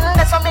name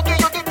Sunday so me give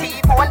you the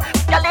T-bone.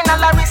 Girl in a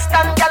la wrist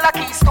and girl a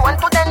keystone.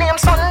 To the name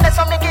Sunday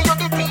so me give you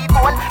the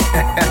T-bone.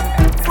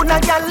 Full of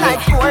girl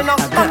like porn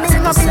up. Come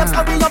in no babes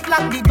hurry up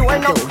lock the door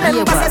now.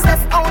 Remember say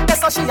Steph out there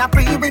so she a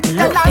free with.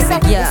 Tell her say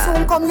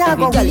soon come here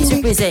go with. Girl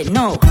represent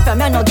no.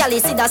 From here no girl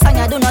see that song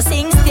you do no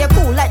sing. Stay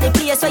cool like the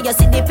place where you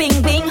see the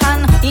ping ping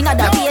hand. In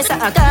other place a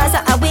cause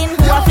a win.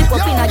 Who a flip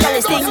up in a girl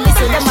sting.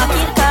 Listen them a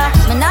kick her.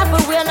 Me not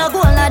for real no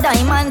gold no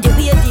diamond. The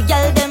way the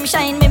girl them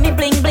shine me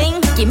bling bling.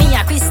 Give me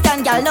a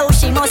Christian girl now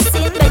she must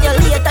sin. But you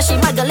later she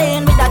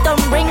Magdalene with that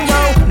thumb ring yo.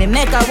 Me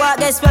make her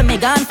walk guess where me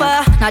gone for.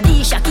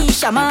 Nadisha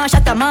Keisha Marsha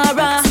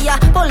Tamara. See a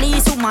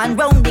police woman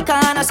round the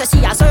corner. So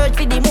she a search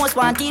for the most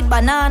wanted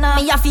banana.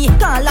 Me a fi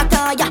call a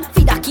kaya.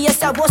 Fi the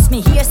case a boss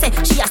me here say.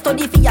 She a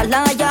study fi a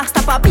liar.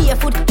 Stop a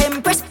barefoot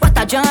empress what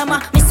a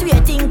drama. Me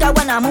swear think I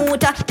wanna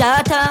motor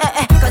data.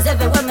 Cause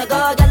everywhere me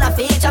go girl a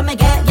feature. Me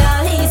get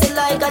girl easy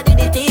like I did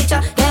the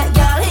teacher. Get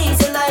girl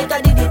easy like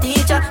I did the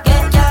teacher.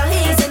 Get girl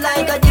easy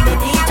like I did the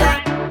teacher.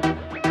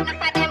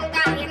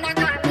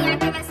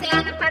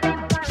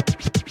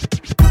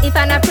 If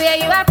I not pray,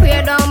 you a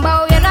pray, don't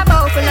bow. You not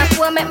bow for no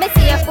phone, make me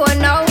see your phone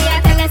now. Me a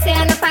tell you say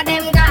enough of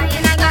them guy,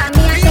 you not got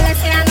me. I tell you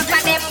say enough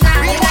of them guy,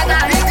 you not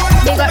got me.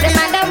 Big up the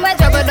man them we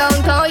juggle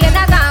downtown. You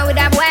not gone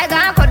with a boy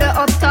gone for the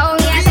uptown.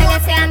 Me a tell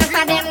you say enough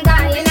of them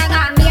guy, you not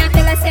got me. I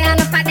tell you say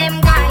enough of them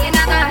guy, you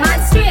not got man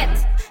straight.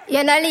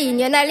 You not lean,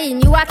 you not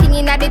lean. You walking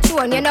in at the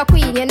throne, you not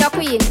queen, you not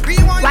queen.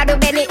 What do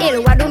Benny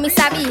Hill, what do Miss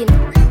Sabine?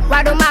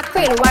 What do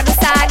Mackerel, what do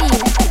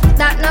Sardine?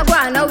 That no go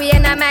on, no way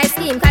in my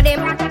scheme. Cause them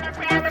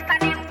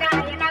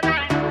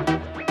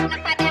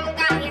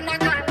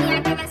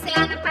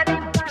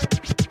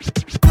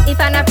if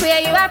I not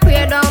pray, you a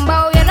pray, don't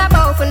bow. You not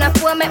bow for no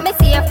phone, make me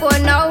see your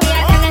phone now. Me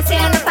a tell you say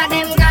enough of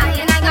them guy,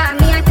 you not got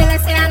me. I tell you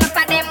say enough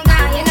of them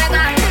guy, you not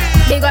got me.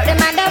 Big up the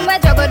man them we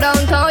juggle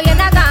downtown. You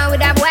not gone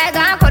with a boy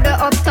gone for the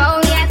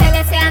uptown. Me a tell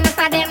you say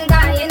enough of them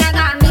guy, you not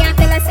got me. I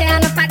tell you say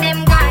enough of them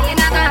guy, you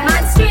not got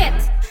man straight.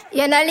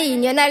 You not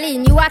lean, you not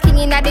lean. You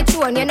walking in at the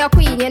throne, you not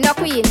queen, you not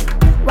queen.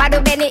 What do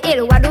Benny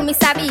Hill, what do Miss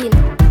Sabine?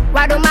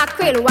 What do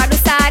Mackerel, what do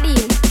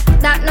Sardine?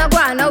 That no go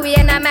on, no way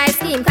in my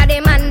scheme. Cause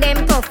the man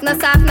them tough, no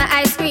soft, no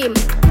ice cream.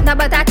 No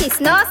butter kiss,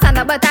 no sun,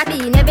 no butter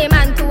bean. Every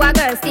man to a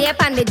girl, stay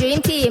up on the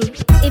dream team.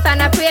 If I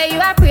not pray,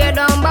 you a pray,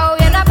 don't bow.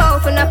 You not bow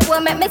for no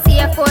phone, make me see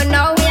your phone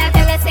now. Me a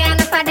tell you say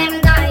enough of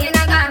them guy, you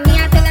not got me.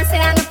 I tell you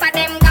say enough of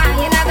them guy,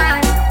 you not got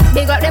me.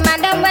 Big up the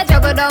man them we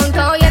juggle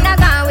downtown. You not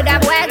gone with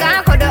a boy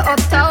gone for the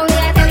uptown. Me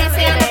a tell you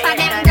say enough of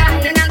them guy,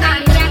 you not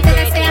got me. I tell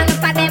you say enough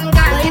of them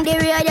guy. When the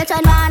radio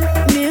turn on,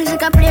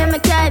 music I play, me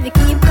carry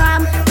keep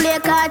calm. Play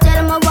card, tell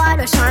them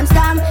about the chant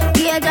stamp.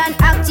 Gauge and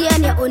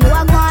acting, you know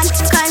I want.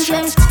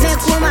 Conscience,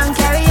 make woman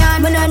carry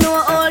on. When I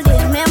know all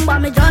this, remember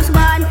me just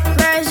born.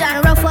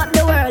 Version, rough up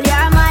the world,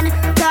 yeah man.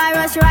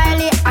 Taurus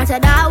Riley, after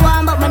that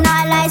one. But me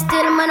not lie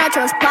still, me not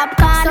trust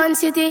popcorn. Sun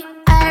City,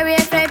 Irie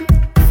FM,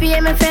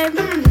 Fame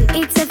FM,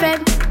 It's FM.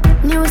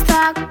 News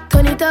talk,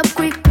 turn it up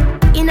quick.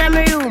 In my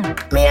room,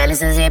 me a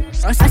listen zip.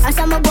 I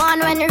saw me born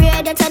when the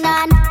radio turn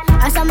on.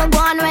 I saw me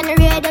born when the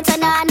radio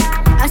turn on.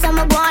 I saw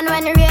me born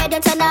when the radio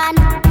turn on.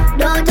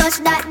 Don't touch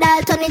that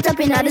dial, turn it up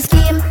in the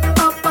scheme.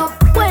 Up,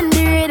 up, when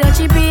the radio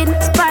chip in.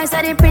 Spice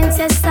of the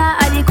princess, star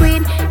of the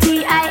queen.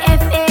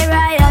 FIFA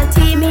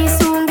royalty, me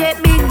soon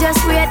get big,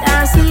 just wait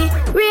and see.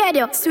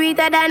 Radio,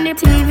 sweeter than the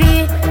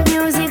TV.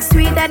 Music,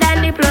 sweeter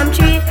than the plum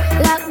tree.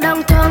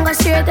 Lockdown tongue, go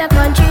straight to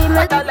country.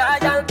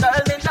 Loyal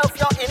girl, me love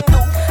your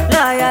Hindu.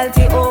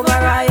 Loyalty over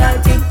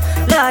royalty.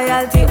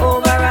 Loyalty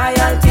over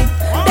royalty.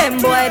 Them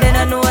boy, they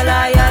don't know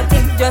loyalty.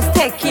 Just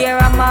take care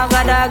of my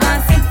god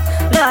and see.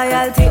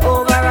 Loyalty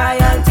over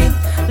royalty.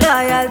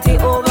 Loyalty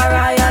over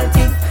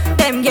royalty.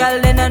 Them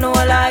girl, they don't know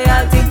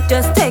loyalty.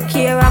 Just take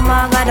care of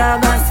my god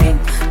and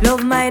see.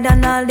 Love my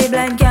than all the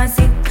blind can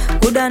see.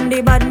 Good and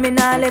the bad, me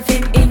nah left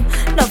him in.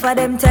 Enough of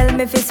them tell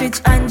me fi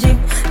switch Angie.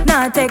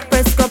 Nah take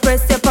press, go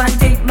press your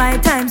panty. My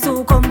time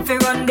so come fi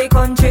run the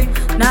country.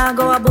 Nah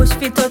go a bush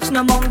fi touch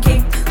no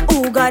monkey.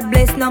 Who God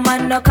bless, no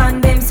man no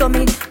condemn. So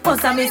me,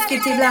 post a me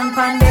skitty blank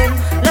pan them.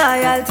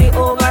 Loyalty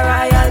over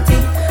royalty.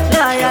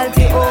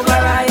 Loyalty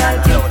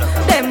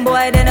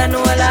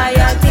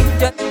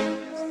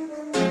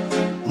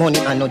Money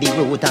I know the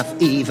root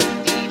of evil.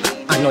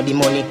 I know the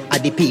money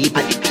are the people.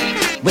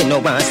 When no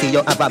one see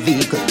you have a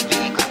vehicle.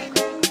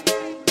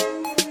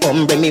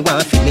 Umbre me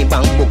want fill me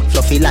bank book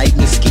fluffy like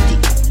Miss Kitty.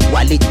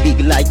 Wallet big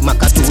like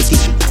Makatuti.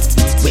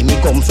 When me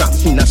come from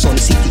inner Sun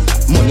City.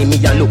 Money me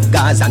a look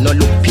Gaza no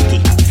look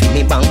pity. Fill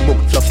me bank book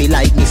fluffy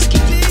like Miss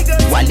Kitty.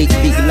 Wallet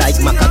big like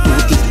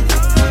Makatuti.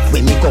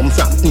 When me come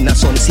from inner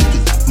Sun City.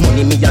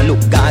 Money me a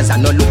look Gaza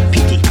no look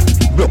pity.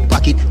 Broke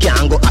pocket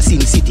can't go a Sin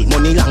City.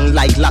 Money long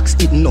like locks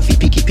it no fi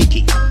picky.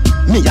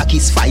 Me a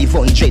kiss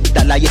 $500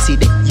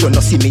 yesterday. You no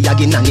see me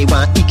again and he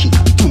want icky.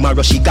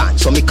 Tomorrow she gone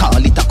so me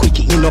call it a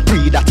quickie. Me no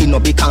pre that it no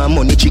become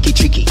money tricky.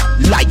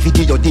 Like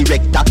video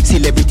director,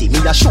 celebrity. Me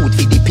a shoot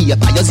for the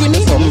paper you see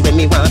me. Some when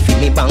me want fi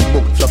me bank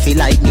book fluffy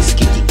like Miss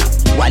Kitty.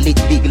 Wallet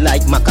big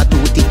like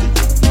Makatuti.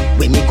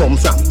 When me come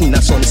from inner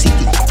Sun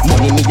City.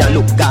 Money me a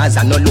look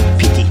Gaza no look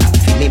pity.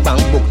 Fi me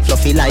bank book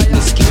fluffy like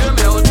Miss Kitty.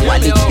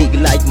 Wallet big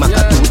like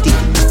Makatuti.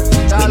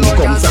 When me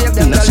come from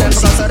inner Sun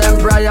City.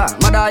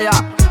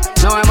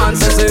 Now I'm on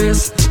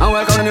Cecilis, and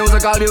welcome to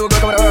musical view. Go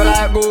cover the world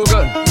like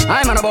Google.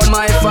 I'm on about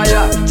my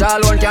fire.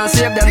 Child one can't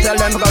save them, tell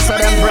them because of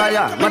them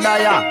prior.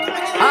 Madaya,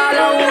 all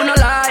who no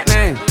like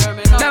me,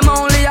 them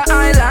only a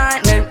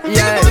highlight me.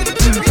 Yeah.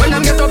 When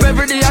them get up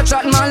every day, I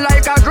chat man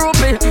like a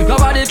groupie.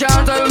 Nobody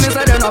can tell me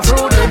say they're not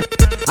fruity.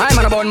 I'm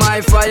on about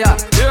my fire.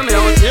 Hear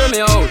me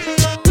out.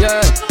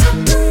 Yeah.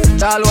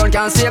 Child one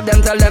can't save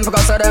them, tell them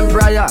because of them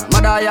prior.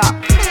 Madaya.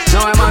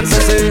 Now I'm on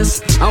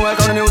Cecilis, and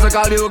welcome to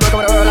musical view. Go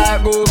cover the world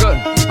like Google.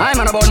 I'm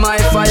on about my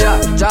fire.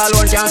 Child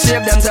one can't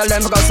save them, tell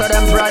them because of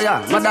them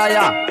prior.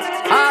 Madaya.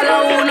 All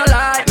who no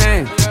like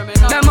me,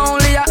 them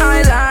only a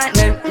highlight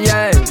me.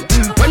 Yeah.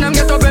 When them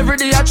get up every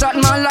day, I chat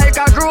man like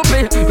a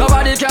groupie.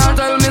 Nobody can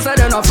tell me say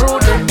they not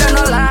fruity. They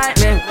not like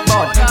me,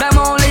 but them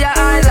only a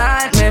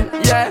highlight me.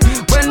 Yeah.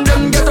 When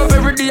them get up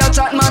every day, I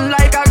chat man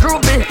like a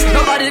groupie.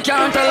 Nobody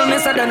can tell me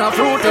say they not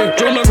fruity.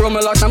 Throw me grow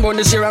me locks and bun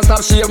the shear and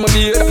stop shave my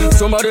beard.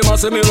 Some of them a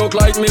say me look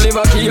like me live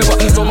a cave.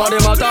 Some of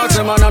them a talk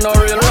say man a no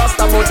real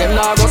rasta, but them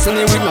nah go see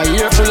me with my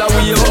hair full of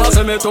weave. Some a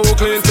say me too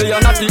clean, say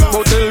and a thick,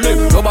 but tell me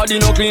nobody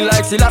no clean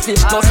like Selassie.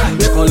 Plus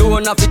me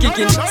cologne a fi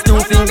kicking, still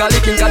finger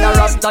licking, 'cause the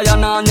rasta ya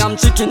nah yam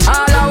chicken.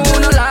 All who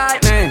no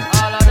like me,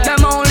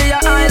 them only a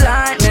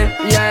highlight me.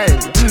 Yeah.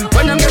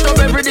 When them get up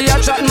every day, I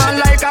chat man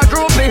like a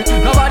groupie.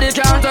 Nobody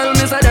can tell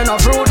me say they no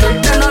fruity.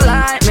 They no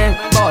like me,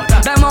 but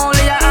them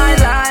only a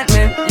highlight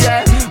me.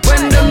 Yeah.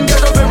 When them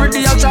get up every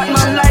day, I chat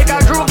man like a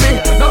groupie.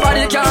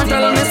 Nobody can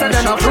tell me say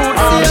they no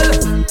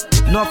fruity.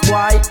 Enough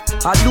boy,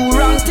 I do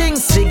wrong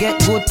things to get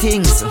good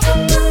things.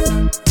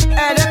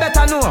 Hey, they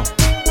better know.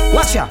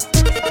 Watch ya.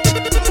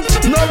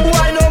 No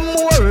boy no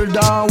more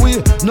than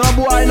we. No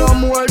boy no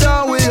more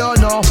than we, you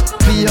know.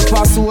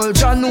 Paper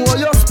soldier know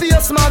your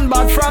spaceman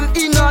back from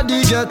inna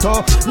the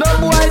ghetto. No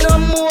boy no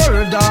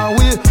more than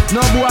we.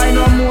 No boy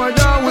no more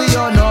than we,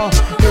 you know.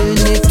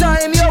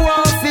 Anytime you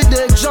want fi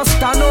dead, just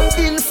stand up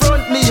in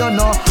front me, you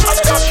know.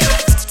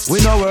 We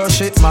no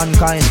worship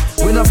mankind.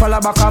 We no follow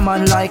back a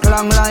man like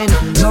long line.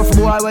 Enough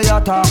boy where you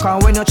talk,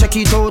 and when you check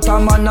it out, a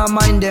man a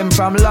mind them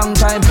from long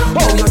time.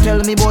 Oh, you tell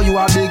me boy you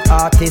a big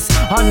artist,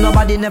 and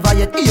nobody never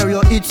yet hear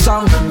your hit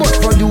song. But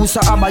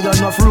producer a buy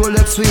enough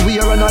Rolex we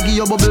wear, and a give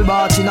you bubble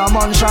bath in a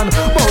mansion.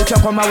 But you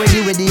come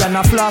away with the and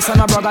a floss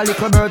and a brag a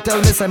little bird. Tell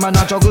me say man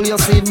a juggle your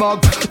seed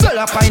bug. Tell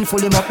a kind full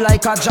him up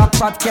like a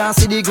jackpot. Can't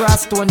see the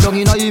grass stone down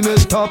in a email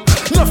top.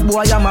 Enough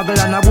boy a muggle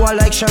and a boy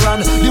like Sharon.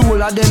 The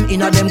whole of them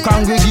in a them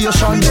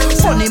congregation.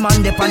 Funny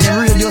man dep on them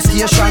radio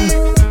station.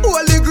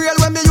 Holy grail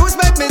when me use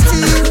make me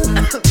see.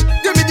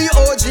 Give me the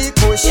OG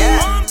push.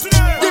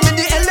 Give me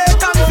the LA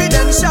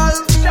confidential.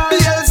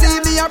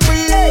 BLC me a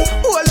free.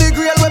 Holy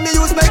grail when me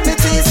use make me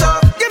see. So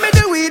give me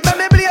the weed, let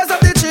me blaze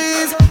up the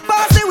trees.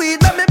 Pass the weed,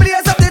 let me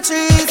blaze up the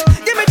trees.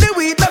 Give me the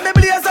weed, let me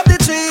blaze up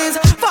the trees.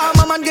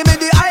 Farmer man, give me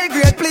the high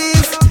grade,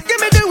 please. Give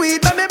me the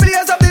weed, let me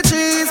blaze up the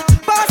trees.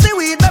 Pass the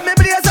weed, let me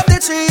blaze up the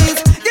trees.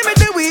 Give me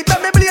the weed,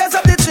 let me blaze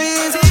up the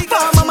trees.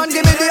 Farmer man,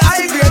 give me the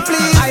high grade,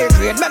 please. High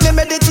grade, let me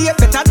meditate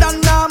better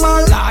than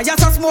normal.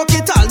 Liars a smoke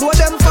it, although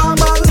them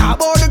formal. Now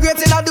about the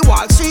grapes in the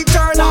Wall Street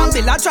Journal.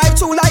 Bill a drive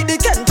through like the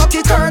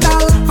Kentucky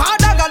Colonel.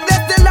 Father God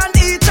bless the land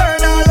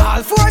eternal.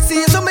 All four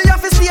seasons me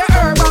have to stay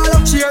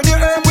herbal. Share the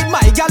herb with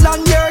my gal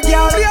and your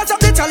gal. Blaze up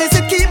the chalice,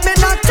 it keep me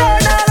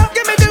nocturnal.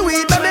 Give me the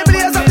weed, let me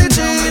blaze up the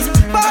trees.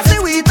 Pass the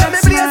weed, let me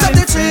blaze up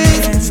the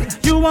trees.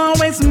 You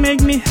always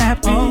make me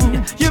happy.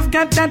 You've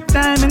got that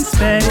diamond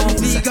space.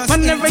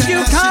 Whenever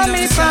you call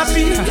me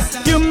papi,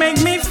 you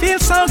make me feel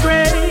so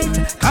great.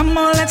 Come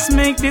on, let's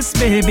make this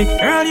baby.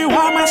 Girl, you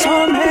are my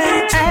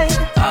soulmate. Hey.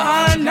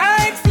 All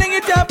night, fling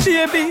it up,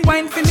 baby.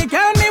 Wine for the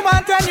girl, me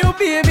want a new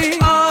baby.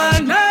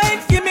 All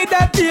night, give me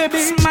that baby.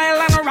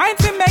 Smile and right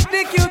to make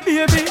the cute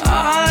baby.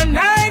 All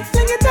night,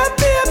 fling it up,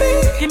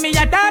 baby. Give me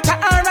a daughter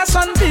or a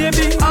son,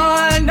 baby.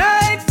 All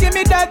night, give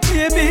me that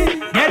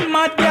baby. Get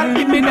mad, girl,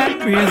 give me that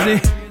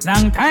crazy.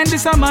 Long time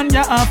this a man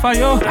ya offer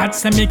you. That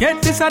say me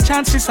get this a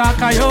chance to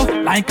soccer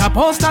you. Like a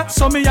poster,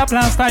 so me a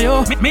plaster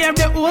you. Me have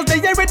the hose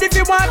they ready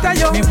fi water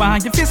you. Me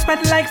want you fi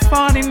sweat like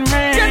falling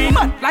rain. Get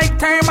mad like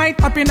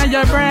termite up inna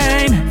your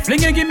brain.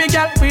 Fling you give me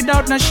gal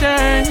without no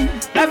shame.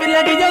 Love it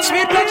like it your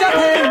sweet pleasure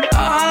pain.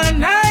 All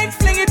night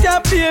fling it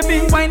up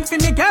baby. Wine for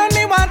me girl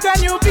me want a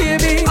new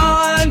baby.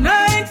 All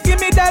night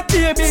give me that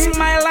baby.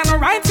 Smile and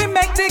right fi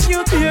make the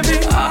cute baby.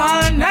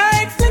 All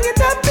night fling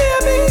it up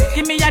baby.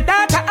 Give me a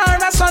daughter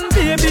or a son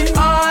baby.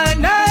 All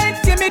night,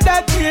 give me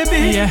that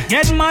baby. Yeah,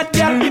 get mad,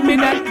 girl, give me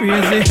that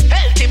crazy.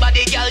 Healthy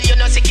body, girl, you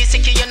know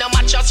sicky, you know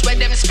match us where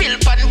them spill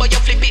pan, but you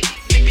flip it.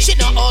 She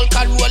know all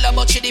roller,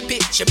 but she dip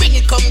it. She bring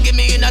it, come give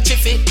me in a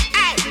jiffy.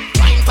 Hey,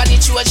 wine pan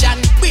it, Trojan.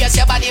 Brace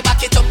your body,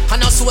 back it up,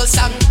 and a soul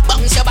song.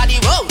 Bounce your body,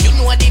 wow, you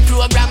know the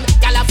program.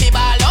 Girl, a fi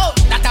ball out,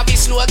 that a be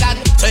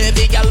slogan. So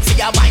every girl fi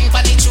a wine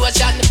pan it,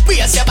 Trojan.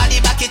 Brace your body,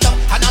 back it up,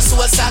 and a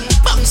soul song.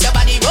 Bounce your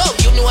body, wow,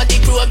 you know the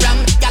program.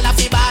 Girl, a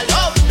fi ball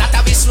out, that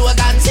a be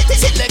slogan.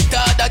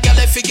 Selector, the girl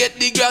if you get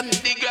the gun.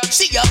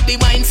 She up the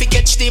mind fi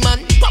catch the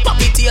man. Pop up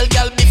the tail,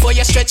 girl, before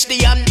you stretch the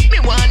hand. Me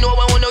wanna know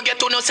I wanna get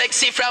to no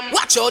sexy from.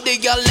 Watch out the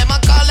girl, them a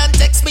call and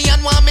text me and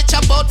want me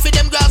chop out for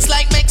them girls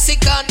like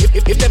Mexican.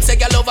 If them say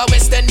girl over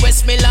West End,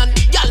 West Milan,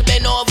 girl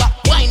bend over,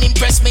 wine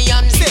impress me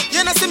and.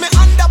 You know see me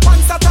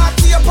underpants attack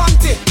to your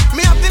panty.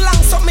 Me have the long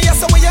so me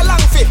yes where you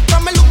long fit.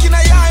 From me looking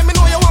at your eye, me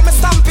know you want me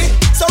stampy.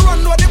 So run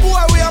with the boy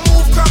where you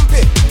move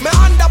crampy. Me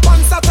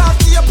underpants attack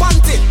to your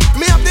panty.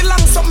 Me have the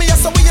long so me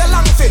yes where you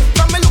long fit.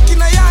 From me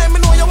looking at your eye, me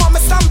know you want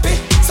me stampy.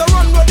 So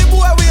run with the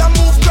boy where you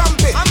move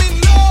crampy. I'm in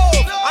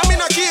love, I'm in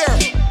a care.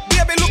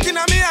 Baby looking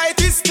at me, it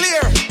is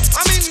clear.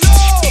 I'm in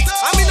love,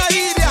 I'm in a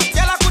idiot.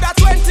 Girl I could have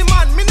 20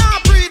 man, me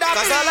not breed that.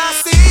 Cause all I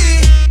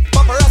see,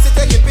 paparazzi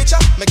taking picture.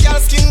 My girl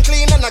skin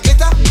clean and a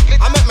glitter.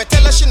 I make me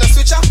tell her she no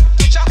switcher.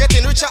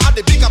 Getting richer at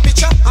the bigger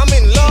picture. I'm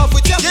in love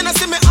with you. You know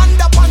see me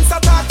underpants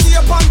attack to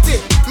your panty.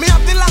 Me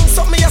have the long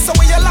so me yes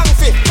where you long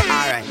fit.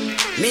 Alright,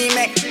 me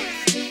make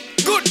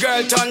good girl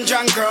turn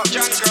drunk girl.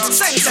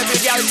 Sensitive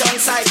girl turn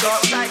psycho.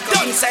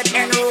 Done said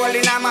enroll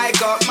in a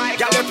mic up.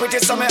 Girl you pretty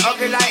so me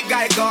ugly like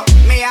Geico.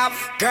 Me have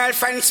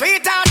girlfriend,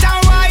 sweetheart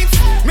and wife.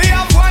 Me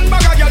have one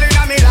bag of girl in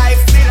a me life.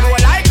 No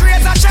like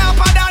razor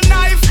sharper than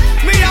knife.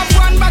 Me have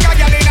one bag of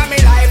girl in a me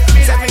life.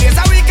 7 days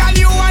a week and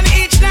you one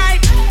each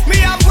night. Me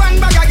have one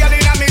bag of girl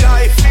in a me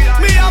life.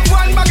 Me have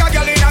one bag of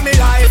girl in a me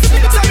life.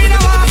 So me no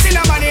want see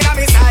no man in a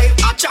me side.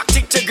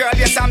 Attracted to girl,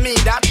 yes I mean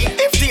that.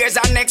 If there's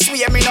a next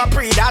way, me no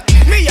pre that.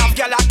 Me have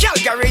girl a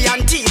Calgary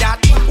and T that.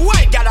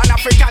 White girl and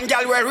African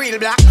girl wear real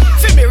black.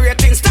 For me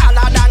ratings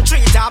taller than 3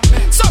 top.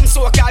 Some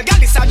so-called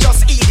girl is a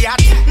just idiot.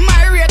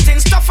 My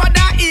ratings tougher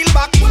than heel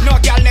back. No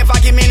girl never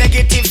give me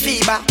negative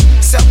feedback.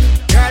 So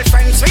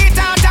girlfriend,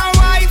 sweetheart and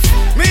wife.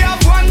 Me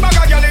have one bag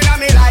of girl in a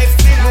me life.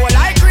 No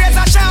like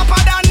razor sharper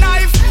than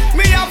knife.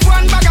 Me have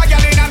one bag of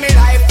girl in a me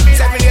life.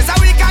 7 days a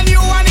week and you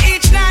one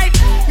each night.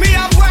 Me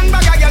have one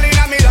bag of girl in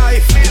a me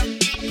life.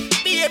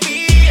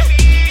 Baby,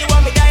 you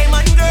want me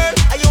diamond girl?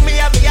 Are you me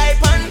have me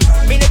iPhone?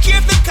 Me no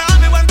care if you call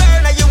me one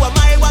girl. Are you are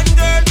my one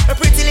girl? A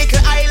pretty little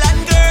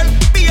island girl.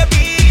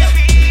 Baby,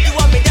 you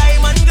want me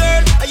diamond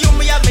girl? Are you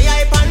me have me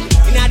iPhone?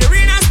 In the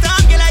arena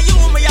storm, girl, are you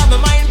me have my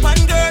mind pan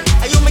girl?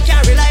 Are you me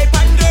carry life?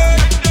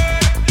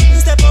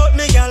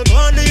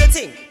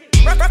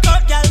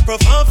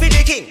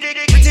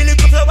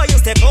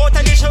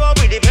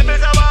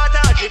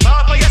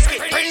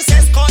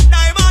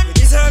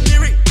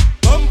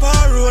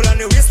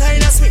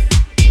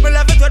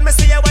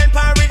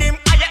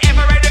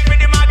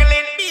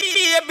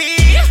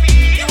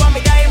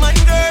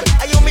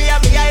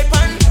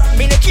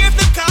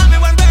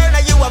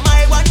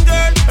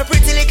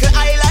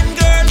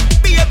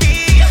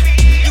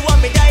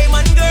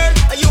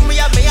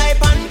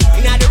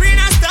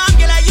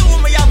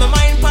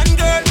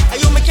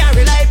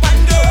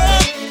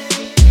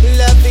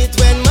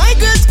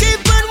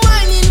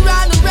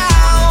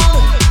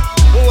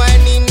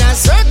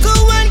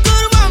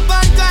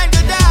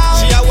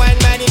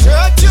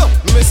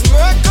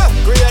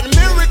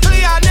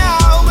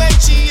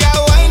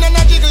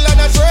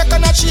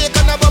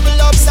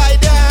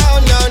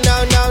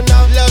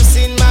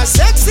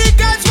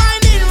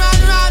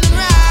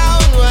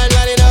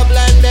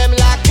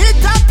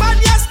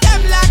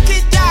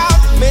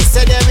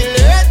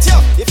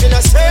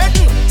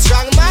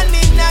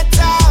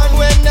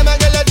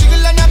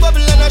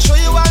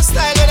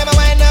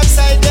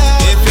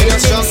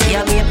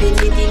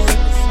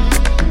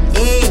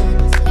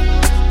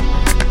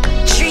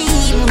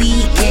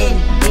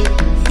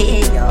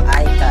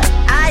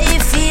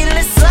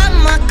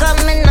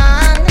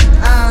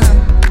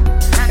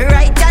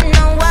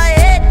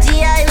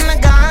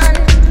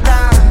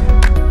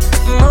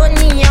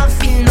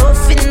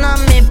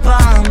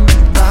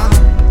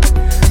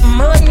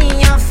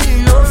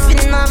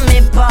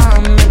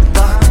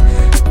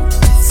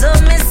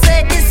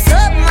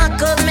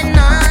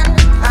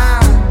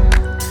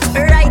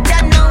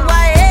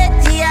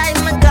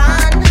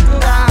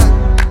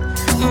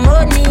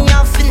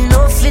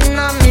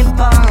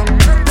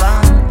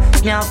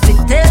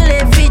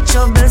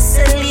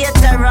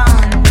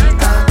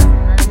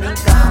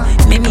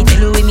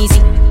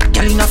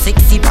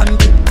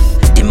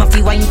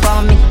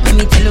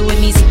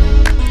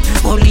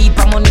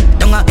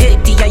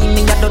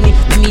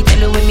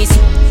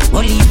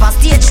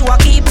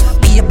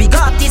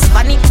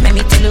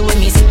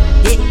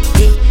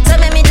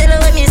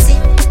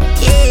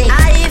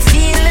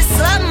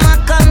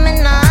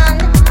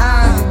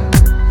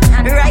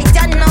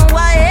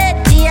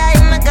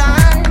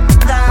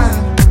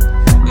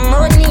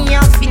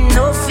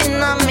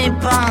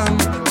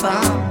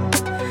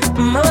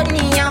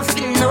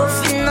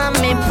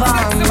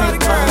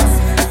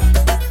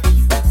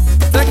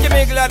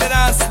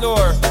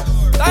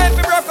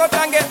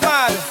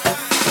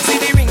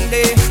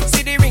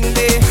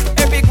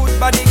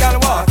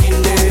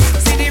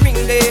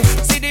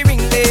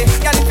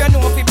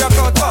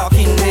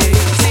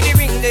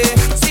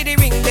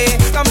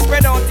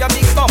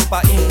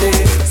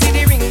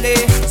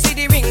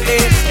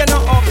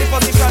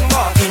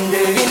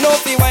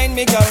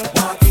 me girl.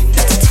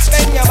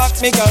 Bend your back,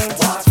 me girl.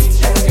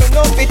 You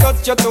know fi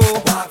touch your toe.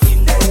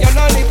 You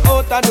know live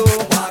out a do.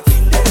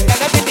 You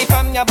know pity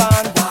from your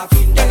band.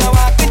 You know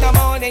walk with a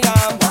money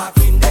arm.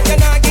 You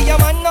know give your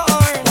man no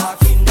horn.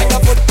 When you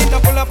put it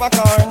up, pull up a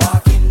car.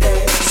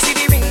 See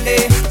the ring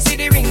day, see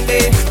the ring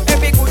day.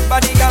 Every good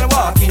body girl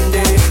walking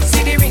day.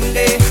 See the ring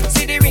day,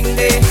 see the ring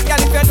day.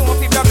 Girl if you know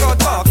fi rock out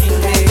walking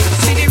day.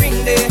 See the ring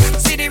day,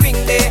 see the ring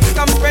day.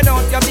 Come spread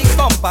out your big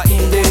bumper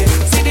in day.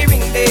 See the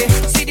ring day,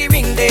 see the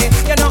ring day.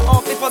 You know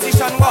off the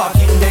position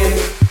walking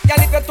day.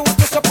 Girl if you too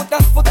push up, put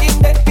that foot in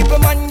there. People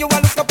man you a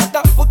look up, put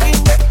that foot in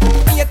there.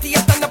 Me a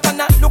tear turn up and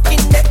not look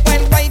in there.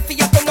 While wifey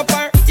you turn up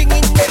her thing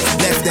in there.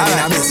 Left them in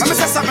a mess. Let me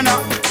say something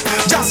now.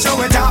 Just show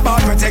it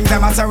about we think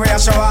them as a real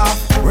show off.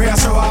 Real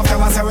show off,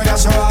 them as a real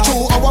show off.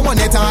 True, our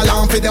money tall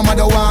and for them a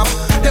do off.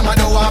 Them a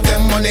do off,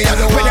 them money a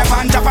do off. With the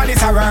pan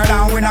Japanese a world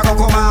and we not go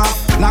come off.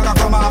 Not go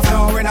come off,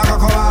 no, we not go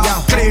come off. Yeah.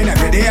 Clean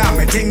every day and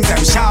me things them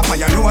sharp. And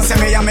you know say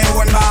me and me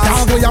own boss.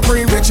 Now we are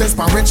free riches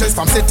from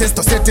cities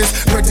to cities.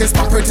 Pretties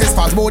from pretties,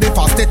 fast body,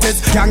 fast titties.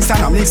 Gangsta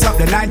now mix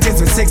up the 90s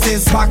with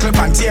 60s. Buckle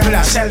and table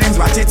and shellings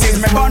what it is.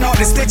 Me burn out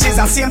the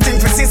stitches and same thing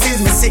for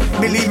sissies. Me sick,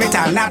 believe it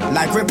or not,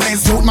 like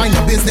replace. Don't mind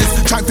your business,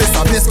 try this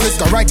or biscuits.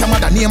 Go write your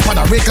mother name for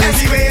the reckless.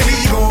 Everywhere we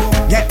go,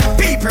 yeah,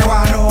 people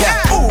want know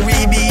who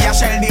we be, a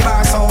shell the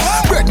bar so.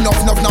 Bread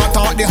enough, not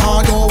talk the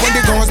hard oh. When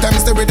the girls them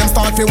stay with them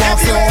start to walk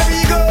slow. Everywhere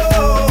we go,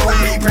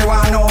 people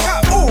want know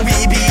who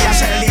we be, a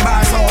shell the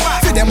bar so.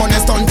 See them on the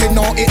stunted,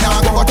 no it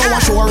now go to a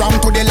show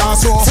around to the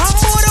last row.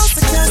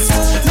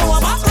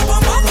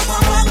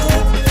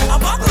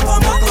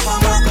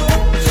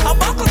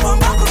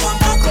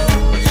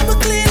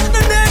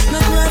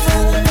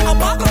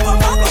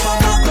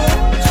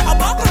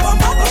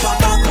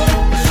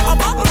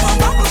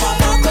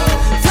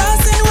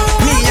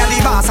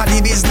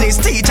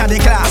 Teacher the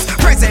class,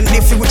 present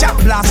the future,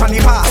 blast from the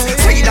past.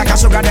 Sweet like a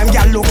sugar, them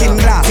girl looking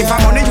glass. If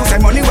I'm money, you say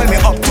money, well me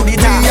up to the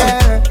top.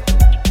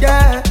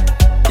 Yeah.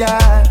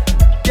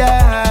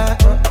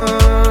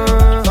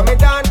 So me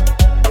done.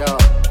 Yeah.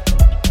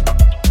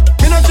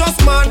 Me no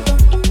just man,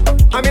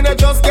 I me no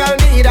just girl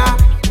neither.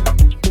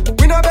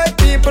 We no beg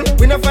people,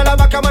 we no fella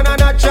back a man a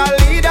natural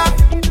leader.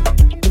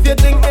 If you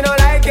think me no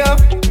like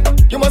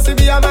you must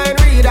be a mind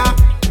reader.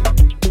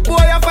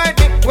 Boy, you fight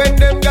me when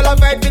them girl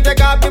fight me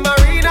take off the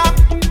marina.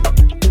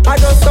 I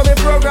just saw me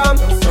program.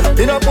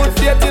 You know put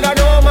faith in a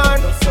no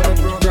man.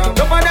 None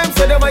of them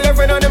say them are your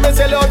friend and them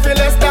sell out for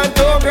less than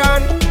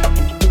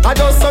 $2,000. I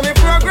just saw me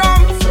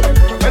program.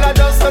 Well I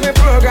just saw me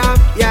program.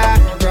 Yeah.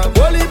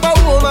 Whole heap of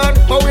woman,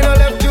 but we no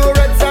left you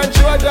reds and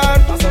children.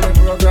 I saw me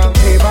program.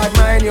 Hey bad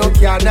mind, you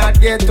cannot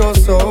get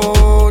us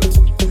out.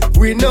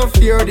 We no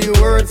fear the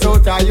words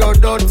out of your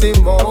dirty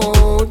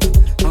mouth.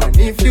 And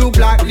if you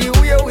block the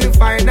way, we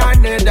find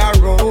another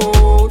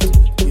road.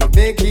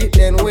 Make it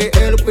then we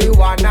help we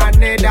one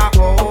another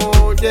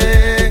out,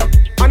 yeah.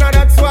 And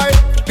that's why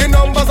the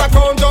numbers are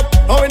count up.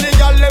 How many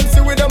y'all them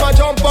see with them a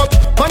jump up.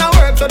 Man I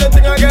work so the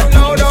thing I get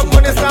loud up.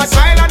 When they start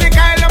Kyle and the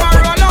Kyle them a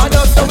roll up. I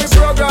just do we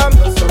program.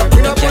 We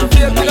not put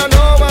faith in a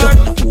no man.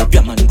 Hope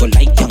your man go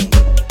like young,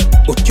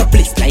 but you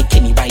place like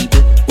any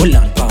Bible. Hold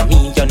on for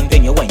me and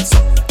then you wine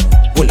some.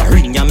 Hold a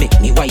ring ya make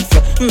me wife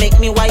you.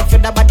 Make me wife you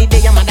the body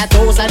day I'm at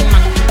 1,000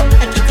 man.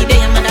 A kitty day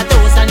I'm at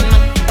 1,000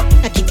 man.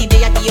 A kitty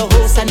day at your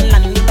house and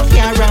land.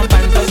 Around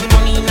and plus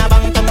money in a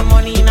bank,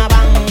 money in a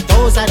bank,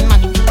 1,000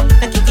 man.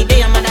 The kitty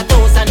day I'm at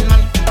 1,000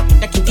 man.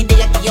 The kitty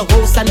day at your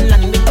house and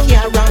land. With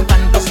care around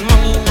and plus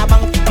money in a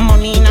bank,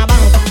 money in a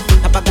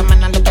bank. A bag of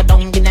man and look at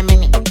down in a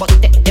minute, but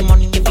take the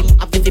money you feel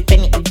up 50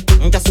 penny.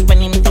 Just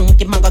when him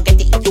think him a go get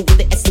it, you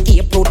the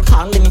escape road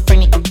call him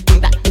friendly.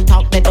 That the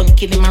talk they don't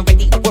kill him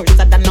already. Worse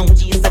than now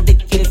Jesus they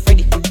kill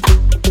Freddy.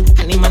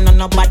 And him a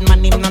no bad man,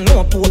 him no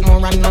know port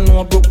more and no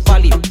know broke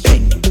valley.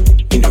 Ben,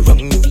 in a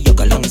wrong if you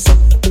go long so.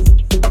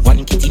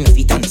 One kitty no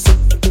fit answer.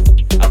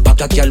 A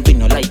bag of girl we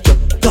no like you.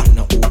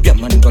 Gonna hope your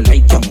man go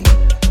like young.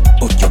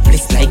 But you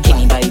place like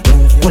anybody.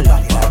 Hold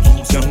on,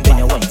 young then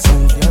you want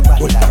some.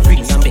 Hold on,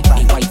 ring and make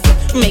me wife.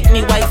 Make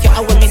me wife you. I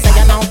will miss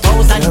you now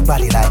 1,000. Your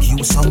body like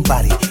you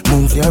somebody.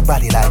 Move your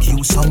body like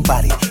you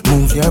somebody.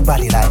 Move your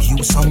body like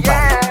you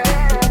somebody.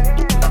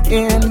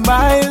 In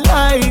my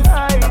life,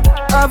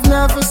 I've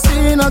never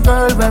seen a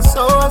girl that's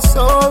so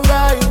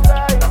right.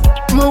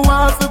 Me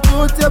want to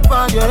put you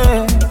on your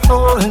head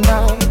all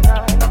night.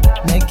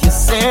 Make you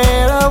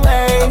sail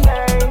away,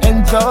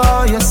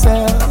 enjoy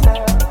yourself,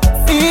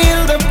 feel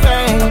the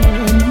pain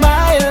in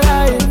my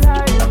life.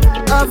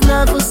 I've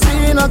never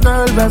seen a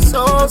girl that's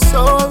so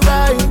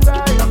right.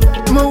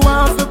 Me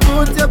want to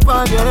put you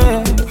on your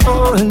head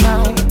all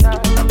night.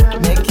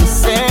 Make you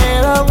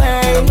sail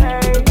away,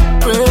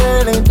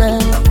 really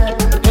then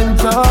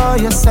enjoy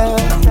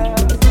yourself.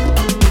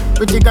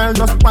 Pretty girl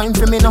just whine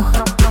for me now.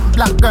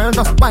 Black girl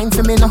just whine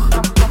for me now.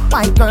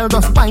 White girl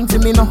just whine for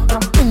me now.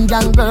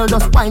 Indian girl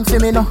just whine for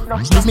me now.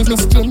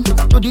 Miss Chin,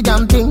 do the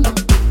damn thing.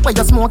 Where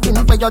you smoking,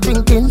 where you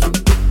drinking.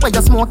 Where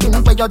you smoking,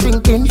 where you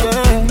drinking.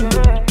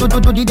 Yeah. Do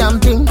the damn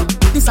thing.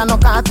 This a no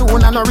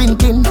cartoon and no ring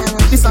pin.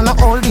 This a no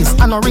all this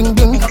and no ring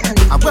ding.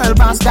 A world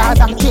boss dog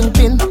and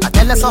kingpin. I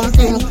tell you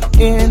something.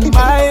 In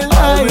my life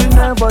I will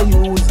never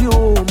use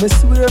you. Me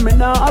swear me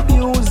nah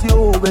abuse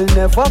you. Will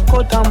never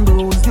cut and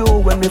bruise you.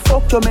 When me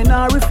fuck you me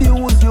nah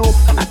refuse you.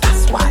 And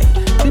that's why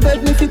she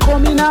beg me fi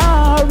come in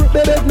her.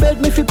 Beg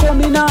me fi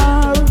come in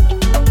her.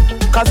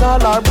 Cause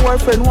all our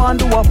boyfriend want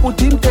do a put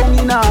him tongue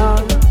in her.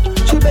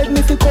 She beg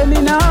me fi come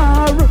in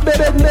her.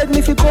 Beg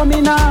me fi come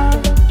in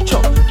her.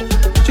 Chop.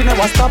 She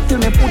never stop till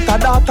me put a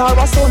daughter or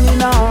a son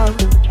in her.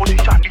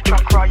 Position the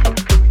track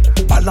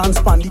right. Balance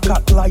pan the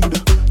cat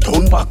glide.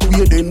 Turn back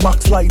way then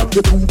backslide.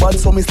 You too bad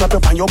so me slap you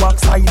on your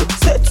backside.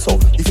 Said so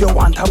if you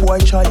want a boy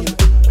child.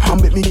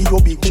 And make me give you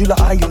big chiller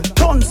aisle.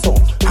 Turn so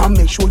and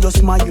make sure you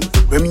smile.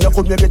 When me a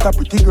come you get a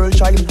pretty girl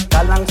child.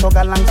 Galang so.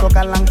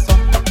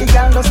 The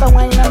girl does a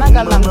wine and a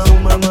galang so.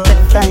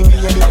 Take time to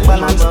get it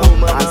balance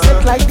and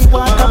set like the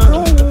water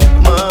flow.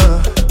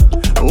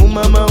 Oh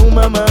mama, oh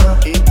mama.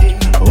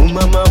 Oh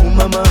mama, oh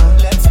mama.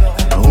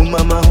 Oh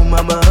mama, oh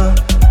mama.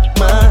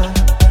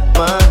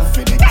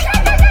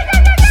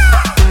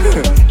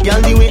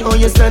 Girl, the way how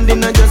you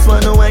standing, I just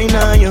wanna wine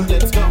on you.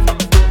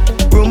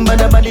 Room by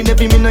the body, the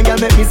me no girl,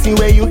 make me see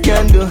where you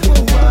can do.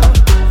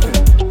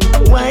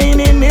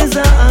 Whining is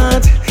a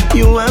art.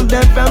 You have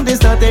that from the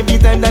start. Every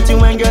time that you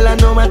want, girl, I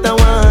know what I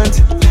want.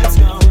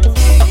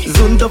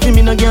 Zoom to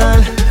me no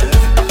girl.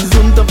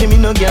 Zoom to me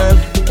no girl.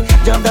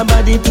 Jump the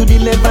body to the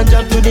left and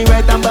jump to the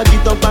right and back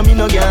it up and me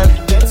no girl.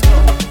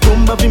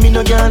 Rumba for me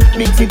no girl.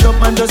 Mix it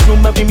up and just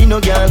rumba for me no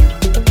girl.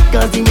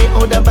 Cause the way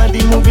how the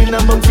body moving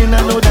and bouncing,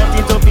 I know that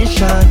it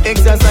official.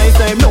 Exercise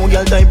time, now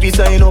girl time to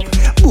sign up.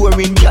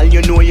 Boring girl, you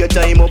know your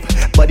time up.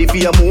 Body for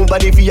your move,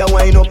 body for your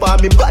wind up. All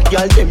me bad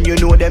girl, them you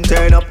know them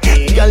turn up.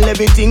 Girl,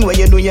 everything where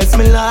you do, yes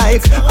me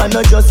like. And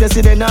not just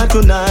yesterday, not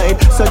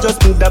tonight. So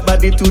just move that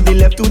body to the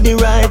left, to the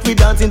right. We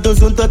dancing to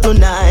Zunto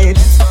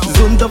tonight.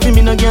 Zunto for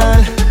me no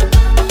girl.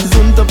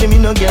 Zunto for me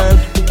no girl.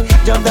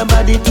 Jump the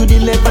body to the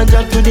left and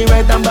jump to the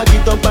right and back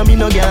it up and me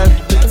no girl.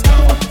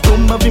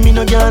 Rumba for me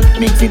no girl,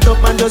 mix it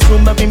up and just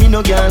rumba for me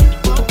no girl.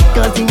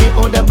 Cause the way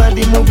how the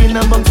body moving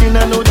and bouncing,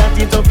 I know that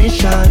it's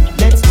official.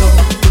 Let's go.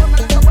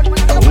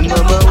 Oh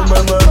mama, oh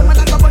mama.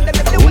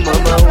 Oh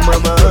mama, oh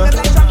mama.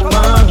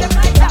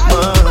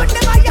 Oh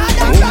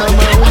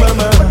mama, oh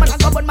mama.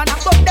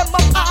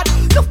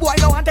 The boy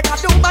no want to take a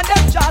doom and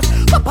them shots.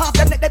 Pop off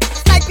them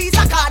like piece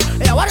of card.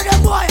 Yeah, what are them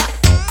boy?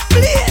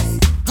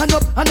 Please. Hand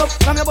up,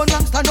 from your bun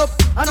rank, stand up.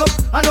 Hand up,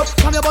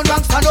 from your bun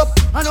rank, stand up.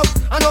 Hand up,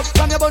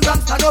 from your bun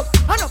rank, stand up.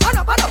 Hand up,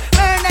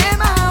 burn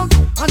them out.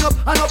 Hand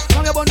up,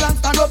 from your bun rank,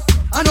 stand up.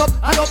 Hand up,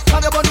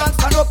 from your bun rank,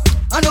 stand up.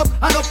 Hand up,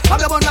 from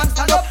your bun rank,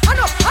 stand up. Hand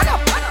up.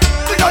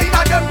 We know you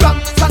not them wrong,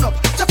 stand up.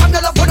 So from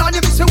your love, put on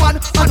you miss one.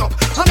 Hand up,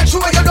 and make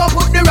sure you don't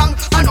put the wrong.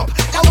 Hand up,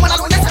 that woman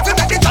alone is if you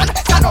make the turn.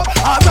 Stand up,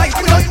 alright.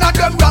 We know you not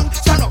them wrong,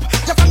 stand up.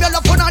 So from your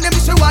love, put on you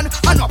miss one.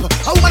 Hand up,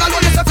 a woman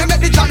alone is if you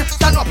make the turn.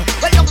 Stand up.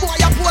 Well, your boy,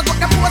 but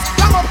the pose,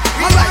 come up.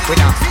 Alright, we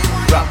now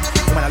wrong.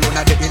 Woman alone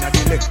are getting a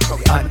delay.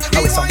 And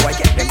how is some boy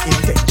get them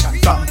intention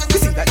wrong?